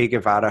heroes: Che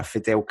Guevara,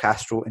 Fidel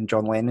Castro, and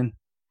John Lennon.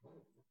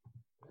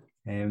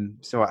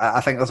 So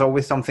I think there's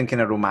always something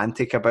kind of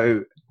romantic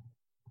about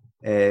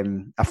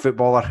a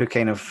footballer who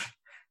kind of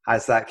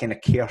has that kind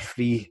of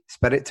carefree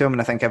spirit to him,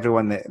 and I think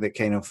everyone that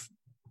kind of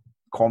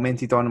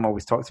commented on him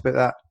always talks about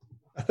that.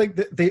 I think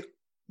that they,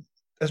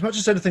 as much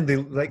as anything, they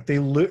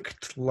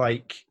looked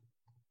like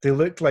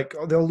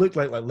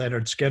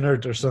Leonard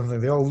Skinner or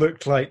something. They all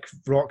looked like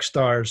rock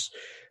stars,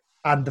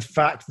 and the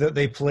fact that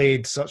they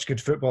played such good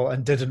football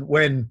and didn't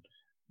win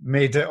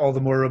made it all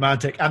the more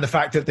romantic. And the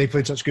fact that they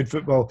played such good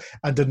football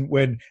and didn't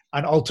win,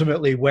 and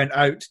ultimately went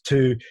out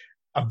to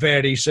a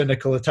very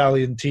cynical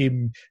Italian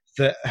team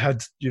that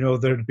had,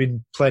 there had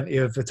been plenty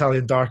of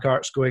Italian dark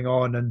arts going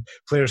on and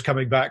players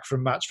coming back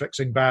from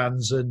match-fixing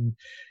bans and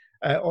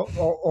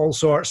all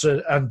sorts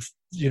of, and,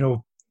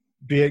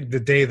 being the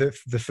day that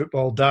the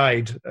football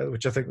died,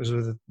 which I think was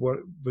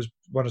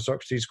one of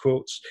Socrates'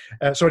 quotes.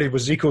 Was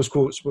Zico's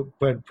quotes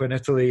when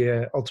Italy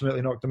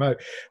ultimately knocked them out.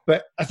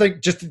 But I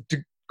think just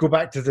to go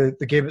back to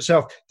the game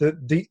itself,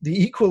 the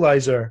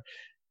equaliser,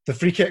 the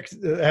free kick,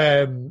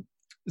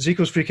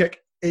 Zico's free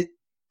kick,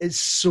 it's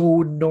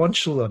so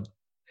nonchalant.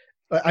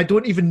 I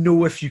don't even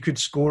know if you could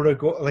score a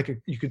goal like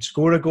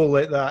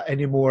that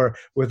anymore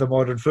with a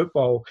modern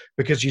football,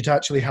 because you'd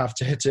actually have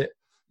to hit it.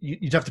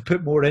 You'd have to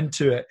put more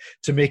into it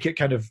to make it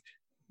kind of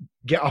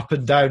get up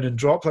and down and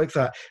drop like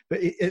that. But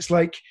it's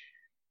like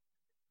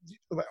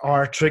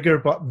our trigger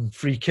button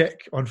free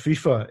kick on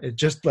FIFA. It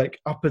just like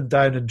up and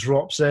down and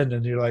drops in,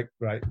 and you're like,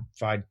 right,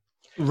 fine.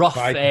 Rough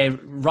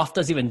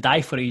doesn't even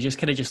die for it. He's just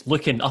kind of just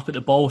looking up at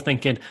the ball,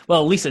 thinking,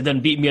 well, at least it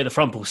didn't beat me at the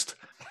front post.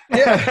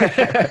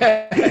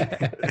 Yeah.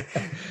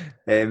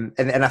 And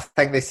I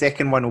think the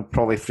second one will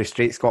probably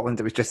frustrate Scotland.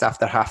 It was just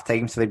after half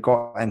time, so they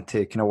got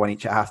into kind of one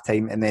each at half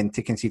time, and then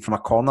to concede from a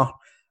corner.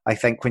 I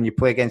think when you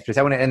play against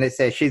Brazil, and it's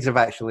shades of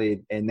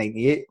actually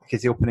 98,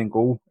 because the opening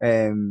goal,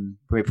 when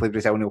we played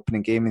Brazil in the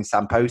opening game, and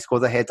Sam Powell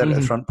scored a header at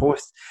the front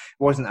post,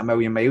 wasn't a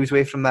million miles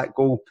away from that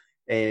goal.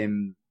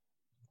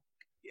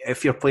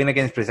 If you're playing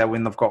against Brazil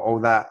when they've got all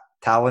that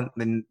talent,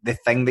 then the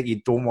thing that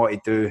you don't want to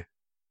do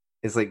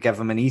is like give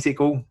them an easy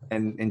goal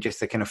and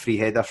just a kind of free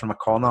header from a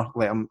corner,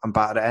 let them and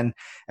batter it in.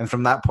 And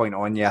from that point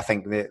on, I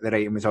think the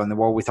writing was on the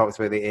wall. We talked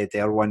about the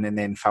Eder one, and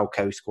then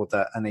Falcao scored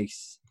a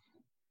nice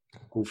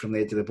goal from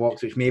the edge of the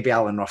box, which maybe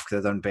Alan Rough could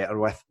have done better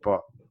with,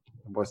 but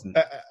it wasn't.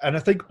 And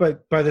I think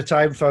by the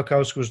time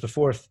Falcao scores the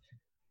fourth,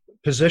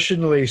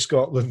 positionally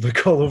Scotland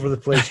look all over the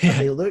place.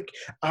 They look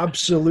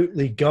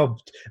absolutely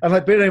gubbed. And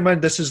like, bearing in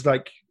mind, this is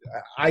like,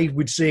 I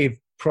would say,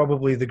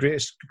 probably the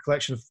greatest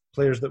collection of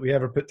players that we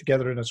ever put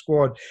together in a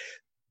squad.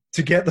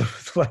 To get them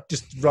to like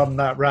just run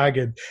that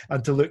ragged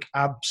and to look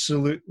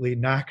absolutely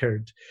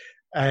knackered,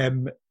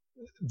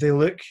 they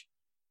look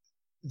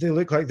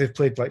like they've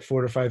played like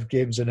 4 or 5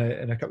 games in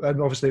a couple.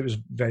 And obviously it was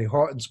very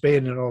hot in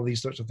Spain and all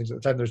these sorts of things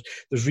at the time.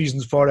 There's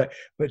reasons for it,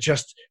 but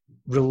just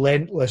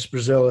relentless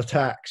Brazil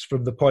attacks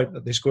from the point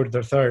that they scored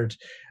their third.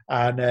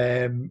 And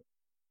I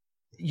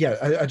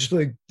just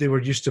think they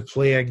were used to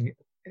playing,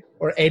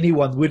 or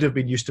anyone would have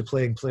been used to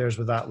playing players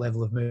with that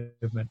level of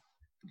movement.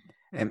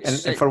 And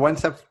for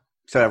once, I've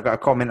got a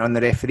comment on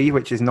the referee,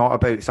 which is not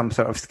about some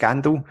sort of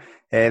scandal.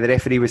 The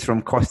referee was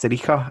from Costa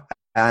Rica,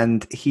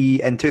 and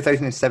he, in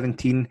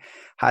 2017,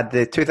 had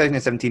the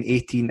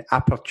 2017-18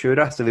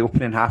 Apertura, so the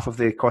opening half of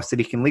the Costa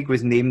Rican League,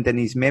 was named in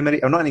his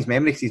memory, or not in his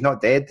memory because he's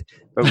not dead,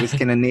 but was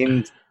kind of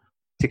named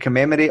to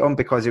commemorate him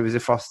because he was the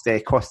first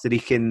Costa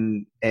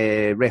Rican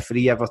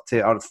referee ever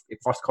to, or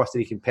first Costa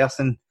Rican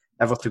person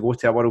ever to go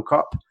to a World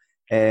Cup.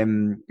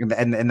 And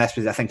this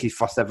was, I think, his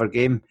first ever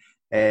game.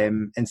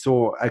 And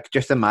so I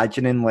just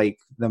imagining like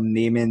them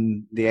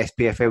naming the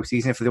SPFL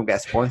season, if they don't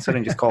get a sponsor,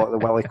 and just call it the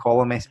Willie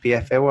Collum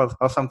SPFL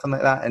or something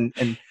like that.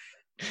 And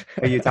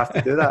You'd have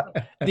to do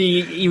that.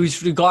 He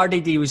was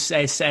regarded. He was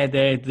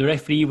the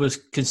referee was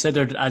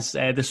considered as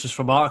this was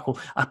from an article,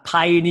 a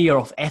pioneer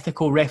of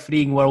ethical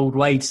refereeing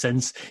worldwide,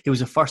 since he was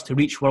the first to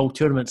reach world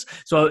tournaments.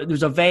 So there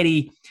was a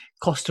very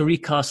Costa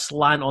Rica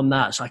slant on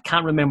that. So I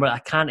can't remember. I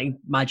can't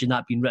imagine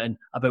that being written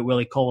about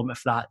Willie Collum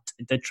if that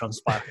did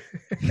transpire.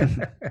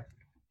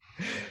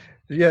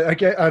 Yeah,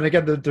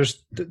 again,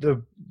 there's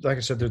like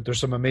I said, there's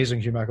some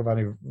amazing Hugh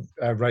McIlvanney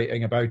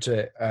writing about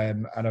it,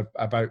 and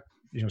about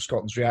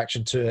Scotland's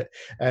reaction to it.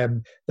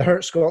 The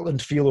hurt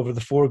Scotland feel over the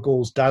 4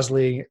 goals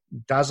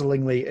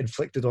dazzlingly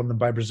inflicted on them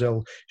by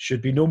Brazil should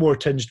be no more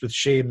tinged with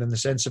shame than the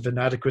sense of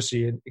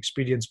inadequacy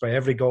experienced by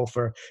every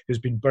golfer who's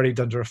been buried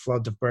under a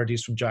flood of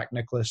birdies from Jack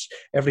Nicklaus,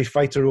 every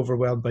fighter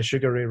overwhelmed by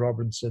Sugar Ray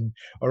Robinson,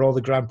 or all the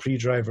Grand Prix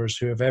drivers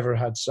who have ever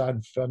had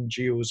San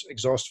Fangio's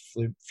exhaust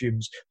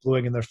fumes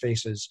blowing in their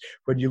faces.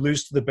 When you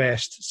lose to the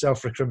best,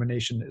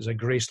 self-recrimination is a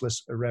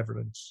graceless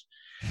irrelevance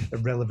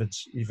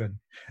even.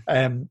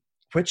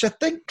 Which I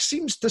think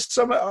seems to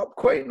sum it up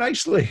quite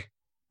nicely.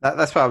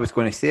 That's what I was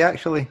going to say,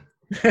 actually.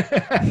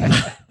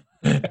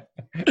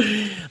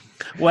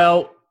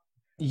 Well,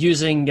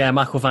 using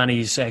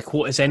McIlvanney's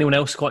quote, has anyone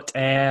else got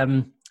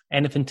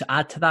anything to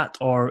add to that,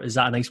 or is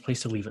that a nice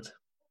place to leave it?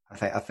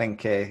 I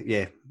think,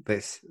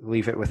 let's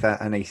leave it with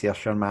a nice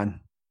Ayrshire man.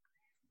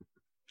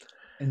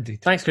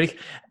 Indeed. Thanks, Craig.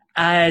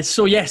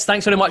 So yes,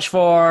 thanks very much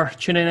for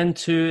tuning in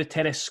to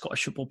Tennis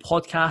Scottish Football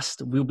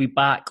Podcast. We'll be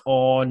back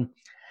on,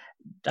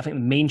 I think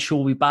the main show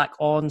will be back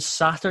on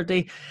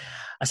Saturday.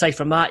 Aside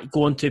from that,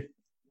 go on to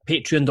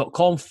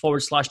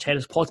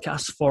patreon.com/tennis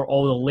podcast for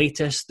all the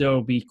latest. There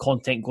will be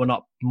content going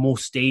up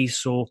most days,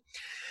 so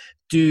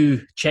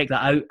do check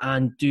that out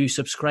and do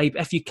subscribe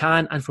if you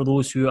can. And for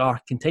those who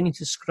are continuing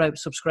to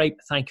subscribe,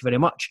 thank you very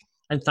much.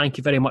 And thank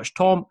you very much,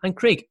 Tom and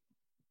Craig.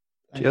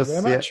 Cheers. Thank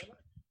you very much.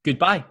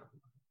 Goodbye.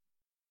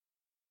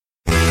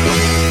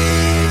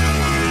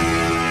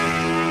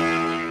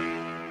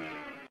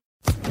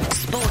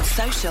 Sports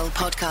Social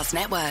Podcast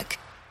Network.